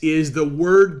 This is the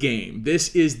word game.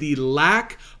 This is the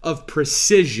lack of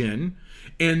precision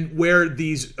and where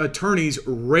these attorneys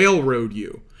railroad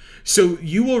you. So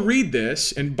you will read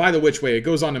this, and by the which way, it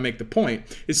goes on to make the point.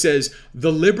 It says,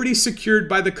 the liberty secured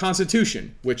by the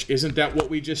Constitution, which isn't that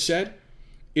what we just said?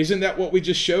 Isn't that what we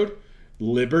just showed?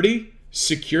 Liberty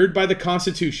secured by the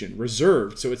Constitution,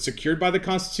 reserved, so it's secured by the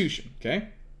Constitution, okay?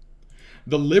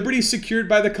 The liberty secured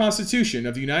by the Constitution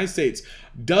of the United States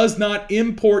does not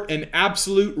import an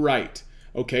absolute right.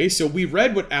 Okay, so we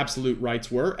read what absolute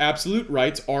rights were. Absolute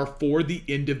rights are for the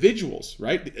individuals,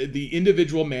 right? The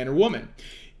individual man or woman.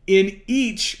 In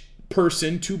each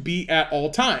person to be at all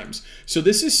times. So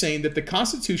this is saying that the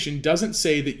Constitution doesn't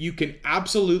say that you can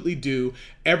absolutely do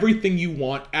everything you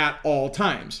want at all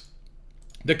times.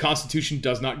 The Constitution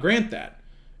does not grant that,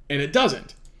 and it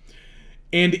doesn't.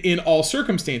 And in all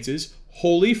circumstances,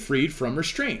 wholly freed from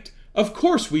restraint. Of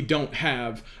course we don't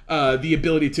have the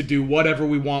ability to do whatever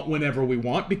we want whenever we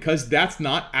want, because that's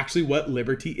not actually what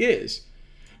liberty is.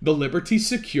 The liberty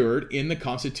secured in the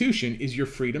Constitution is your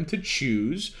freedom to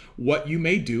choose what you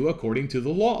may do according to the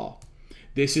law.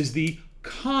 This is the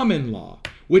common law,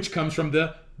 which comes from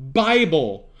the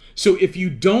Bible. So if you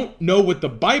don't know what the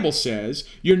Bible says,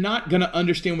 you're not going to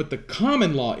understand what the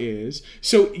common law is.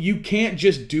 So you can't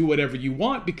just do whatever you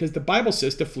want, because the Bible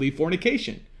says to flee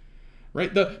fornication,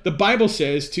 right? The Bible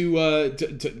says to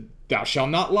thou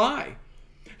shalt not lie.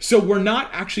 So we're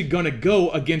not actually going to go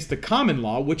against the common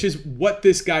law, which is what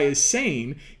this guy is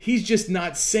saying. He's just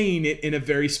not saying it in a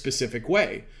very specific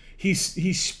way.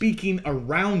 He's speaking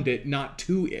around it, not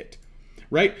to it,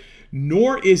 right?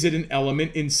 Nor is it an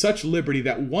element in such liberty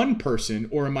that one person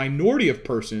or a minority of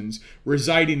persons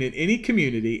residing in any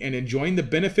community and enjoying the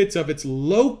benefits of its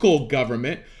local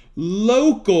government,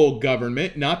 not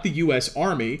the U.S.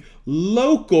 Army,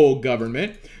 local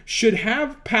government, should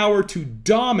have power to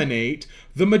dominate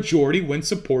the majority when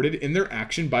supported in their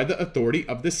action by the authority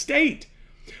of the state.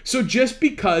 So just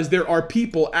because there are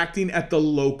people acting at the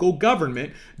local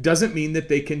government doesn't mean that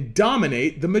they can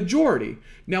dominate the majority.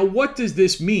 Now, what does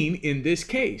this mean in this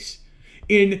case?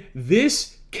 In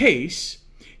this case,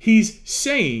 he's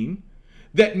saying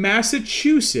that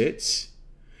Massachusetts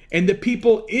and the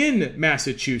people in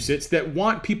Massachusetts that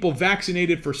want people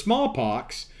vaccinated for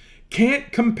smallpox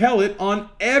can't compel it on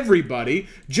everybody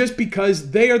just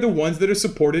because they are the ones that are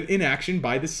supported in action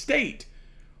by the state.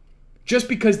 Just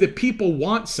because the people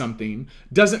want something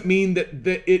doesn't mean that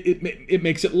it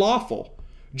makes it lawful.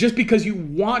 Just because you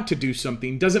want to do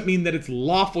something doesn't mean that it's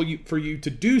lawful for you to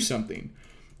do something.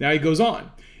 Now he goes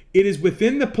on. It is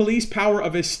within the police power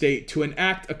of a state to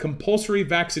enact a compulsory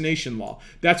vaccination law.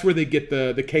 That's where they get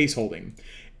the case holding.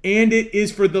 And it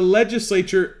is for the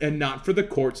legislature and not for the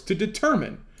courts to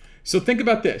determine. So think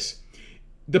about this.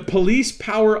 The police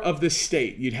power of the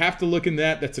state. You'd have to look into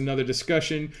that. That's another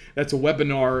discussion. That's a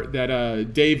webinar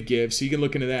that Dave gives, so you can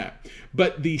look into that.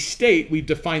 But the state, we've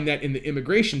defined that in the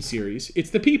immigration series. It's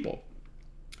the people.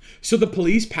 So the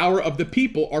police power of the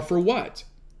people are for what?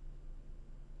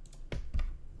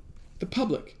 The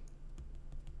public.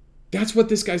 That's what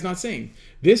this guy's not saying.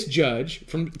 This judge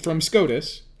from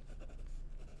SCOTUS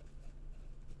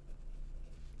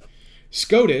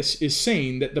is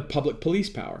saying that the public police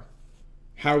power.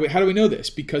 How do we know this?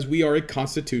 Because we are a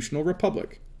constitutional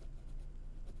republic.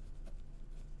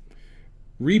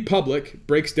 Republic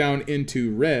breaks down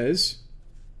into res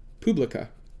publica.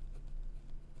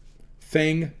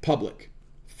 Thing public.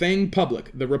 Thing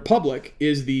public. The republic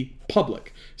is the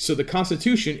public. So the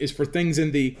Constitution is for things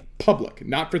in the public,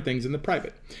 not for things in the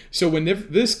private. So when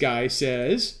this guy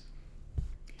says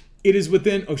it is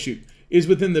within, is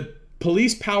within the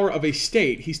police power of a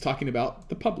state, he's talking about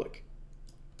the public,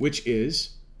 which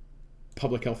is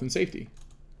public health and safety.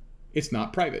 It's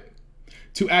not private.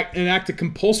 To enact a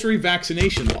compulsory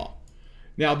vaccination law.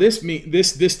 Now, this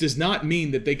does not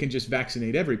mean that they can just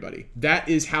vaccinate everybody. That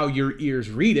is how your ears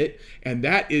read it, and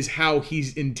that is how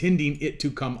he's intending it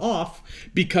to come off,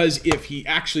 because if he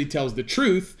actually tells the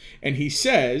truth and he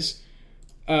says,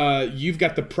 you've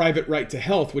got the private right to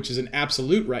health, which is an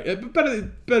absolute right.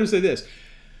 Better say this.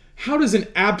 How does an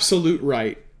absolute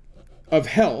right of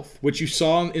health, which you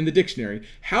saw in the dictionary,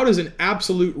 how does an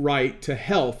absolute right to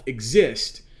health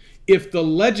exist if the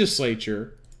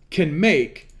legislature can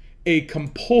make a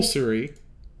compulsory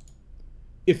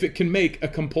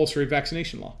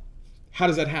vaccination law? How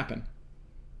does that happen?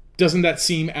 Doesn't that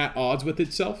seem at odds with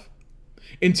itself?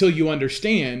 Until you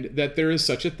understand that there is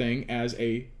such a thing as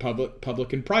a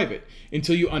public and private.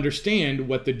 Until you understand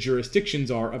what the jurisdictions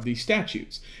are of these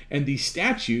statutes. And these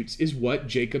statutes is what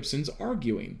Jacobson's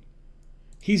arguing.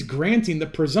 He's granting the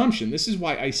presumption. This is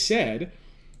why I said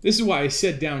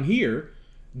down here,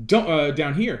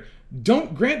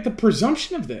 don't grant the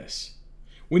presumption of this.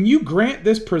 When you grant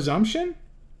this presumption,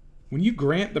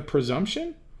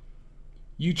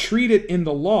 you treat it in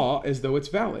the law as though it's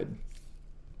valid.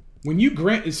 When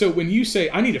you say,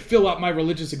 I need to fill out my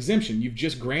religious exemption, you've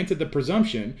just granted the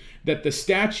presumption that the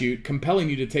statute compelling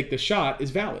you to take the shot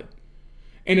is valid.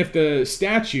 And if the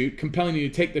statute compelling you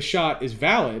to take the shot is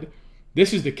valid,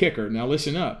 this is the kicker. Now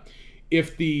listen up.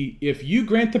 If you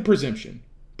grant the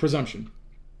presumption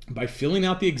by filling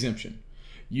out the exemption,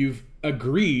 you've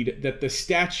agreed that the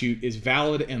statute is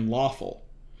valid and lawful.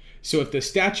 So if the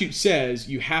statute says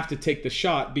you have to take the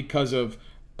shot because of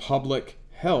public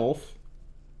health,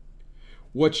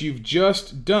 what you've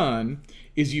just done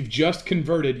is you've just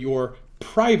converted your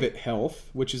private health,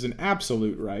 which is an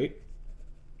absolute right,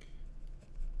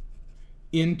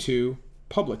 into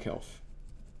public health,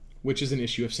 which is an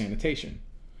issue of sanitation.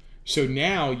 So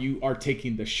now you are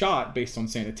taking the shot based on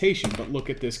sanitation, but look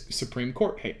at this Supreme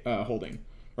Court holding,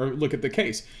 or look at the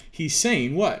case. He's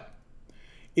saying what?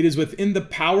 It is within the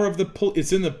power of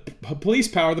it's in the police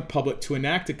power of the public to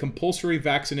enact a compulsory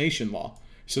vaccination law.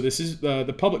 So this is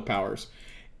the public powers.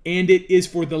 And it is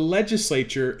for the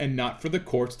legislature and not for the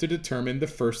courts to determine the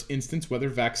first instance whether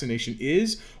vaccination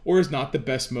is or is not the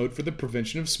best mode for the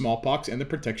prevention of smallpox and the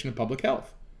protection of public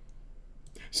health.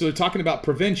 So they're talking about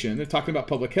prevention, they're talking about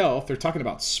public health, they're talking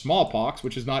about smallpox,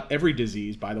 which is not every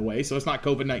disease, by the way. So it's not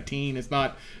COVID-19, it's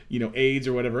not, AIDS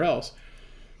or whatever else.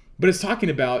 But it's talking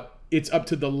about it's up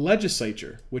to the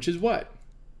legislature, which is what?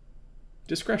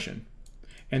 Discretion.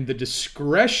 And the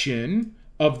discretion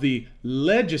of the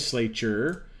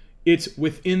legislature, it's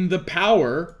within the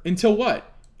power until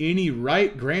what? Any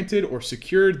right granted or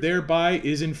secured thereby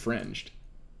is infringed.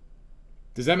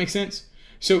 Does that make sense?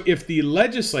 So if the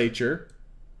legislature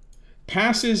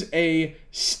passes a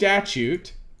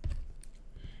statute,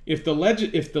 if the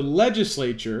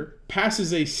legislature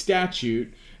passes a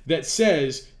statute that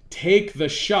says take the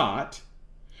shot,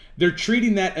 they're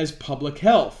treating that as public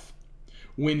health.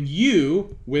 When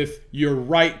you, with your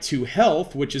right to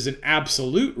health, which is an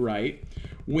absolute right,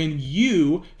 when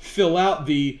you fill out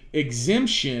the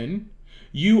exemption,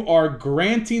 you are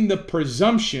granting the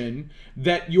presumption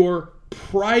that your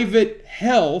private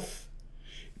health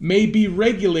may be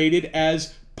regulated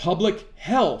as public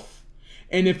health.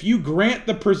 And if you grant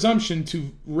the presumption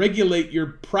to regulate your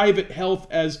private health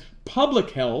as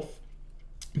public health,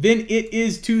 then it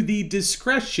is to the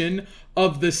discretion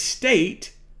of the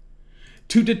state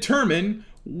to determine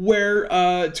where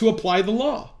to apply the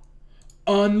law,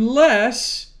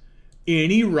 unless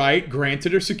any right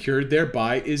granted or secured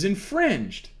thereby is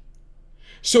infringed.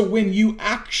 So when you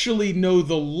actually know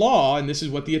the law, and this is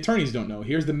what the attorneys don't know,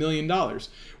 here's the $1 million.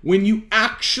 When you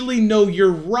actually know your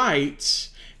rights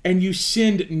and you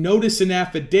send notice and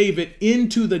affidavit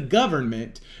into the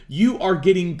government, you are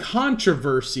getting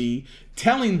controversy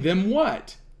telling them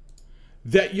what?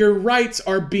 That your rights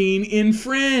are being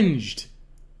infringed.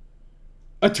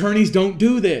 Attorneys don't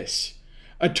do this.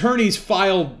 Attorneys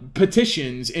file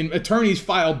petitions and attorneys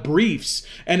file briefs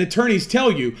and attorneys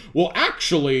tell you, well,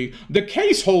 actually, the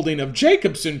case holding of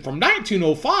Jacobson from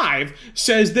 1905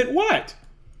 says that what?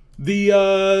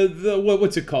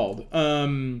 What's it called?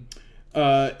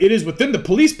 It is within the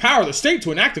police power of the state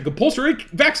to enact a compulsory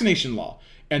vaccination law.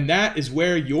 And that is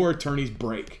where your attorneys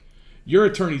break. Your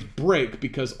attorneys break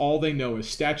because all they know is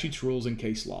statutes, rules, and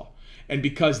case law. And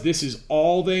because this is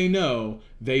all they know,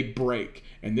 they break.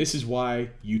 And this is why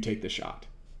you take the shot.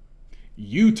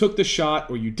 You took the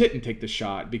shot or you didn't take the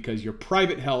shot because your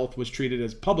private health was treated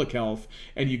as public health,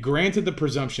 and you granted the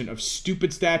presumption of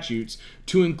stupid statutes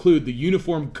to include the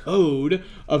Uniform Code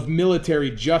of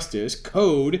Military Justice.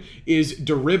 Code is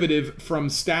derivative from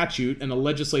statute and a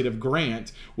legislative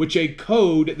grant, which a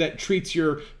code that treats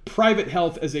your private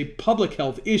health as a public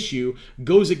health issue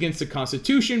goes against the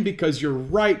Constitution because your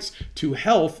rights to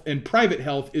health and private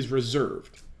health is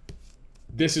reserved.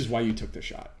 This is why you took the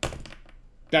shot.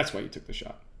 That's why you took the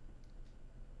shot.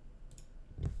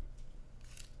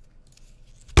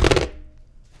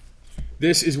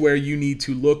 This is where you need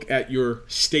to look at your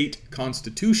state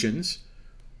constitutions.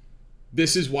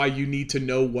 This is why you need to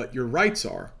know what your rights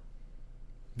are.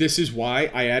 This is why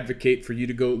I advocate for you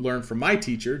to go learn from my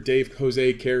teacher. Dave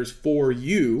Jose cares for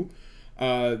you.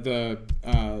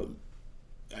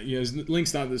 His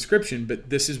link's not in the description, but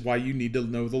this is why you need to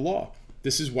know the law.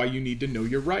 This is why you need to know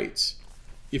your rights.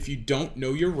 If you don't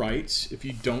know your rights, if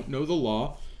you don't know the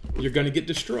law, you're going to get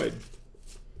destroyed.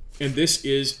 And this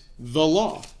is the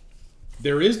law.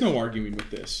 There is no arguing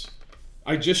with this.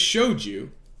 I just showed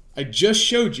you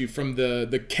from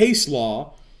the case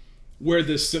law where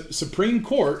the Supreme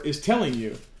Court is telling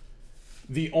you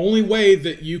the only way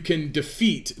that you can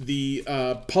defeat the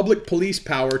public police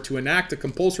power to enact a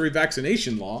compulsory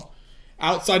vaccination law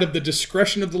outside of the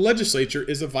discretion of the legislature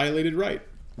is a violated right.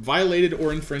 Violated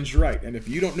or infringed right. And if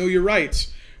you don't know your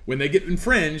rights, when they get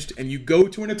infringed and you go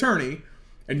to an attorney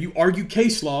and you argue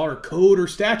case law or code or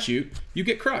statute, you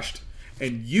get crushed.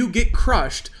 And you get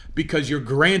crushed because you're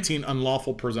granting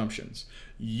unlawful presumptions.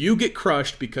 You get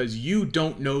crushed because you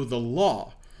don't know the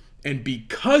law. And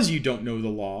because you don't know the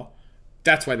law,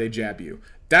 that's why they jab you.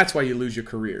 That's why you lose your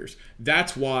careers.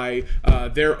 That's why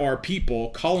there are people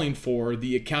calling for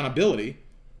the accountability.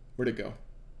 Where'd it go?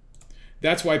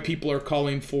 That's why people are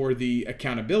calling for the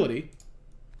accountability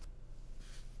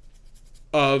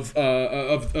of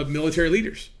military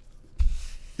leaders.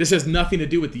 This has nothing to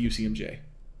do with the UCMJ.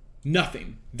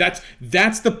 Nothing. That's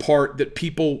the part that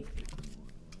people.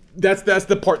 That's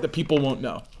the part that people won't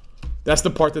know. That's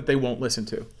the part that they won't listen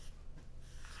to.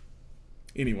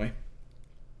 Anyway.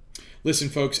 Listen,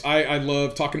 folks, I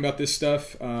love talking about this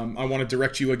stuff. I want to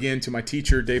direct you again to my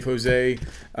teacher, Dave Jose,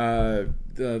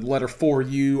 the letter for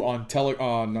you on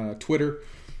Twitter.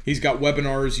 He's got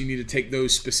webinars. You need to take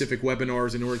those specific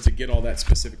webinars in order to get all that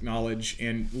specific knowledge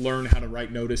and learn how to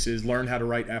write notices, learn how to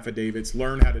write affidavits,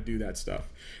 learn how to do that stuff.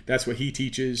 That's what he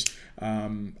teaches.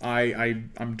 I'm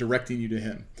directing you to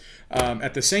him.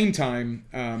 At the same time,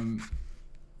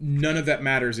 none of that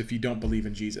matters if you don't believe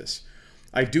in Jesus.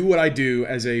 I do what I do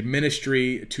as a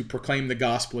ministry to proclaim the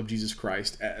gospel of Jesus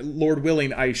Christ. Lord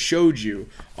willing, I showed you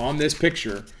on this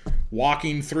picture,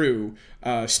 walking through,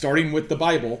 starting with the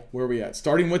Bible. Where are we at?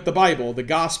 Starting with the Bible, the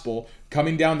gospel,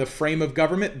 coming down the frame of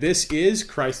government. This is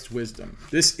Christ's wisdom.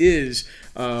 This is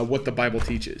what the Bible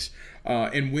teaches.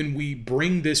 And when we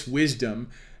bring this wisdom,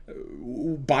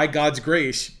 by God's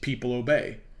grace, people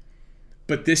obey.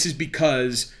 But this is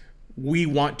because we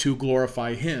want to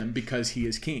glorify him because he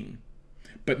is king.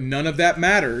 But none of that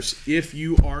matters if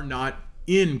you are not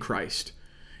in Christ.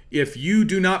 If you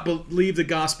do not believe the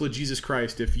gospel of Jesus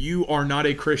Christ, if you are not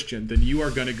a Christian, then you are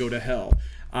going to go to hell.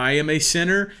 I am a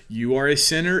sinner. You are a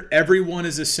sinner. Everyone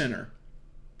is a sinner.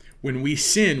 When we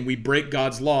sin, we break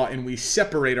God's law and we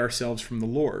separate ourselves from the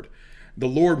Lord. The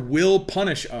Lord will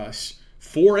punish us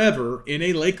forever in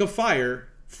a lake of fire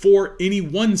for any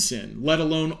one sin, let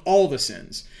alone all the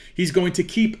sins. He's going to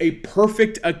keep a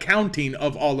perfect accounting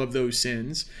of all of those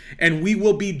sins, and we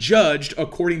will be judged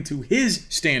according to his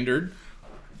standard,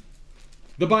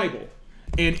 the Bible.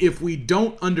 And if we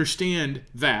don't understand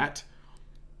that,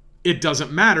 it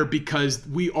doesn't matter because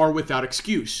we are without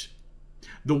excuse.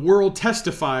 The world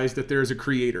testifies that there is a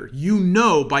creator. You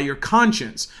know by your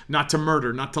conscience not to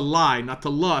murder, not to lie, not to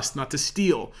lust, not to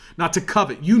steal, not to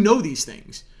covet. You know these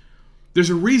things. There's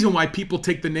a reason why people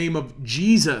take the name of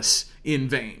Jesus in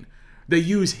vain. They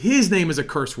use his name as a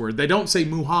curse word. They don't say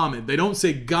Muhammad. They don't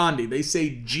say Gandhi. They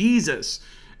say Jesus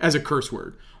as a curse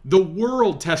word. The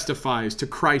world testifies to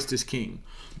Christ as king.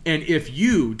 And if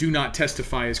you do not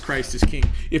testify as Christ as king,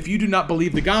 if you do not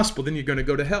believe the gospel, then you're going to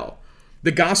go to hell.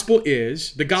 The gospel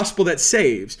that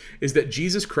saves is that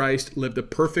Jesus Christ lived a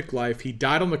perfect life. He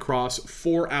died on the cross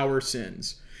for our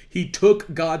sins. He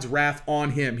took God's wrath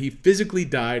on him. He physically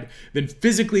died, then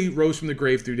physically rose from the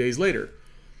grave 3 days later.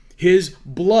 His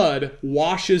blood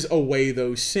washes away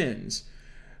those sins.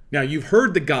 Now, you've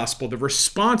heard the gospel. The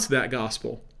response to that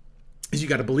gospel is you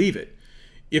got to believe it.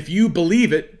 If you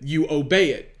believe it, you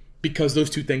obey it. because those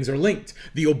two things are linked.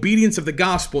 The obedience of the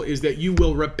gospel is that you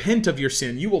will repent of your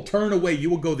sin. You will turn away. You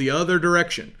will go the other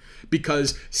direction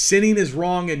because sinning is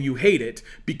wrong and you hate it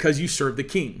because you serve the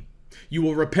King. You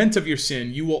will repent of your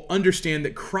sin. You will understand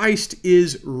that Christ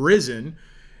is risen,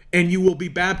 and you will be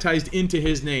baptized into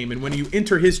his name. And when you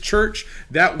enter his church,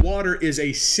 that water is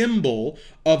a symbol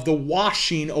of the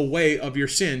washing away of your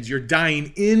sins. You're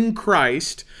dying in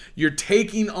Christ. You're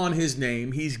taking on his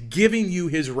name. He's giving you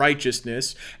his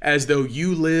righteousness as though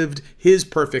you lived his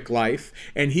perfect life,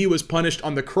 and he was punished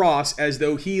on the cross as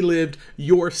though he lived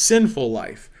your sinful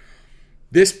life.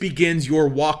 This begins your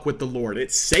walk with the Lord.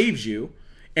 It saves you,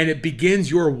 and it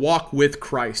begins your walk with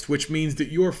Christ, which means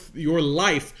that your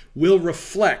life will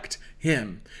reflect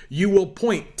him. You will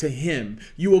point to him.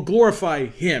 You will glorify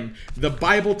him. The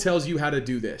Bible tells you how to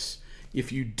do this.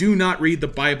 If you do not read the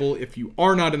Bible, if you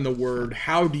are not in the Word,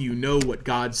 how do you know what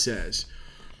God says?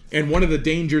 And one of the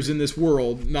dangers in this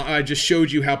world, I just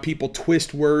showed you how people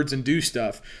twist words and do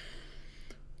stuff.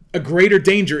 A greater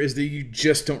danger is that you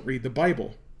just don't read the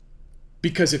Bible.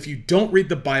 Because if you don't read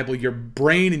the Bible, your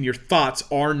brain and your thoughts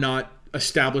are not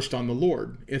established on the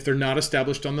Lord. If they're not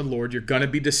established on the Lord, you're going to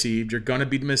be deceived, you're going to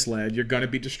be misled, you're going to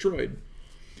be destroyed.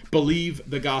 Believe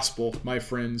the gospel, my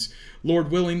friends.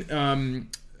 Lord willing, I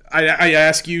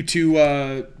ask you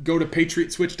to go to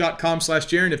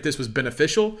patriotswitch.com/Jaron if this was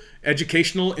beneficial,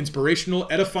 educational, inspirational,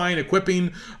 edifying,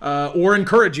 equipping, or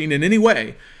encouraging in any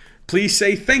way. Please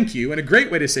say thank you, and a great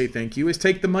way to say thank you is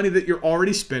take the money that you're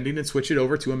already spending and switch it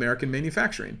over to American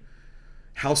manufacturing.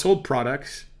 Household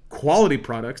products, quality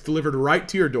products delivered right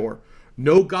to your door.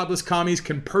 No godless commies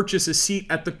can purchase a seat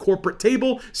at the corporate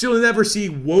table, so you'll never see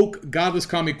woke, godless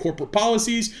commie corporate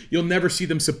policies. You'll never see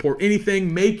them support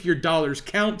anything. Make your dollars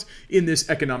count in this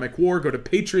economic war. Go to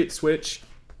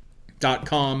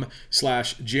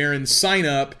patriotswitch.com/Jaron. Sign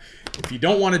up. If you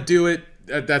don't want to do it,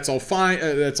 that's all fine.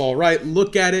 That's all right.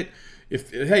 Look at it.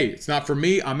 Hey, it's not for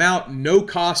me, I'm out. No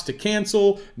cost to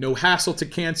cancel, no hassle to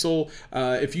cancel.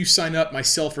 If you sign up,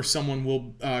 myself or someone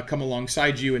will come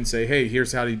alongside you and say, hey,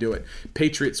 here's how you do it.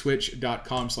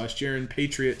 patriotswitch.com/Jaron,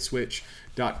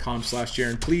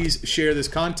 patriotswitch.com/Jaron. Please share this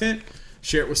content.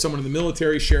 Share it with someone in the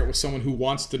military. Share it with someone who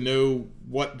wants to know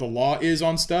what the law is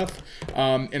on stuff.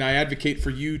 And I advocate for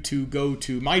you to go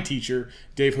to my teacher,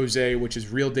 Dave Jose, which is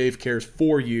Real Dave Cares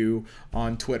For You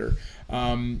on Twitter.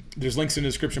 There's links in the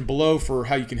description below for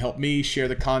how you can help me share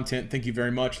the content. Thank you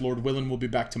very much. Lord willing, we'll be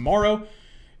back tomorrow.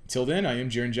 Until then, I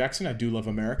am Jaron Jackson. I do love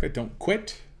America. Don't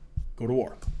quit. Go to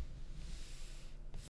war.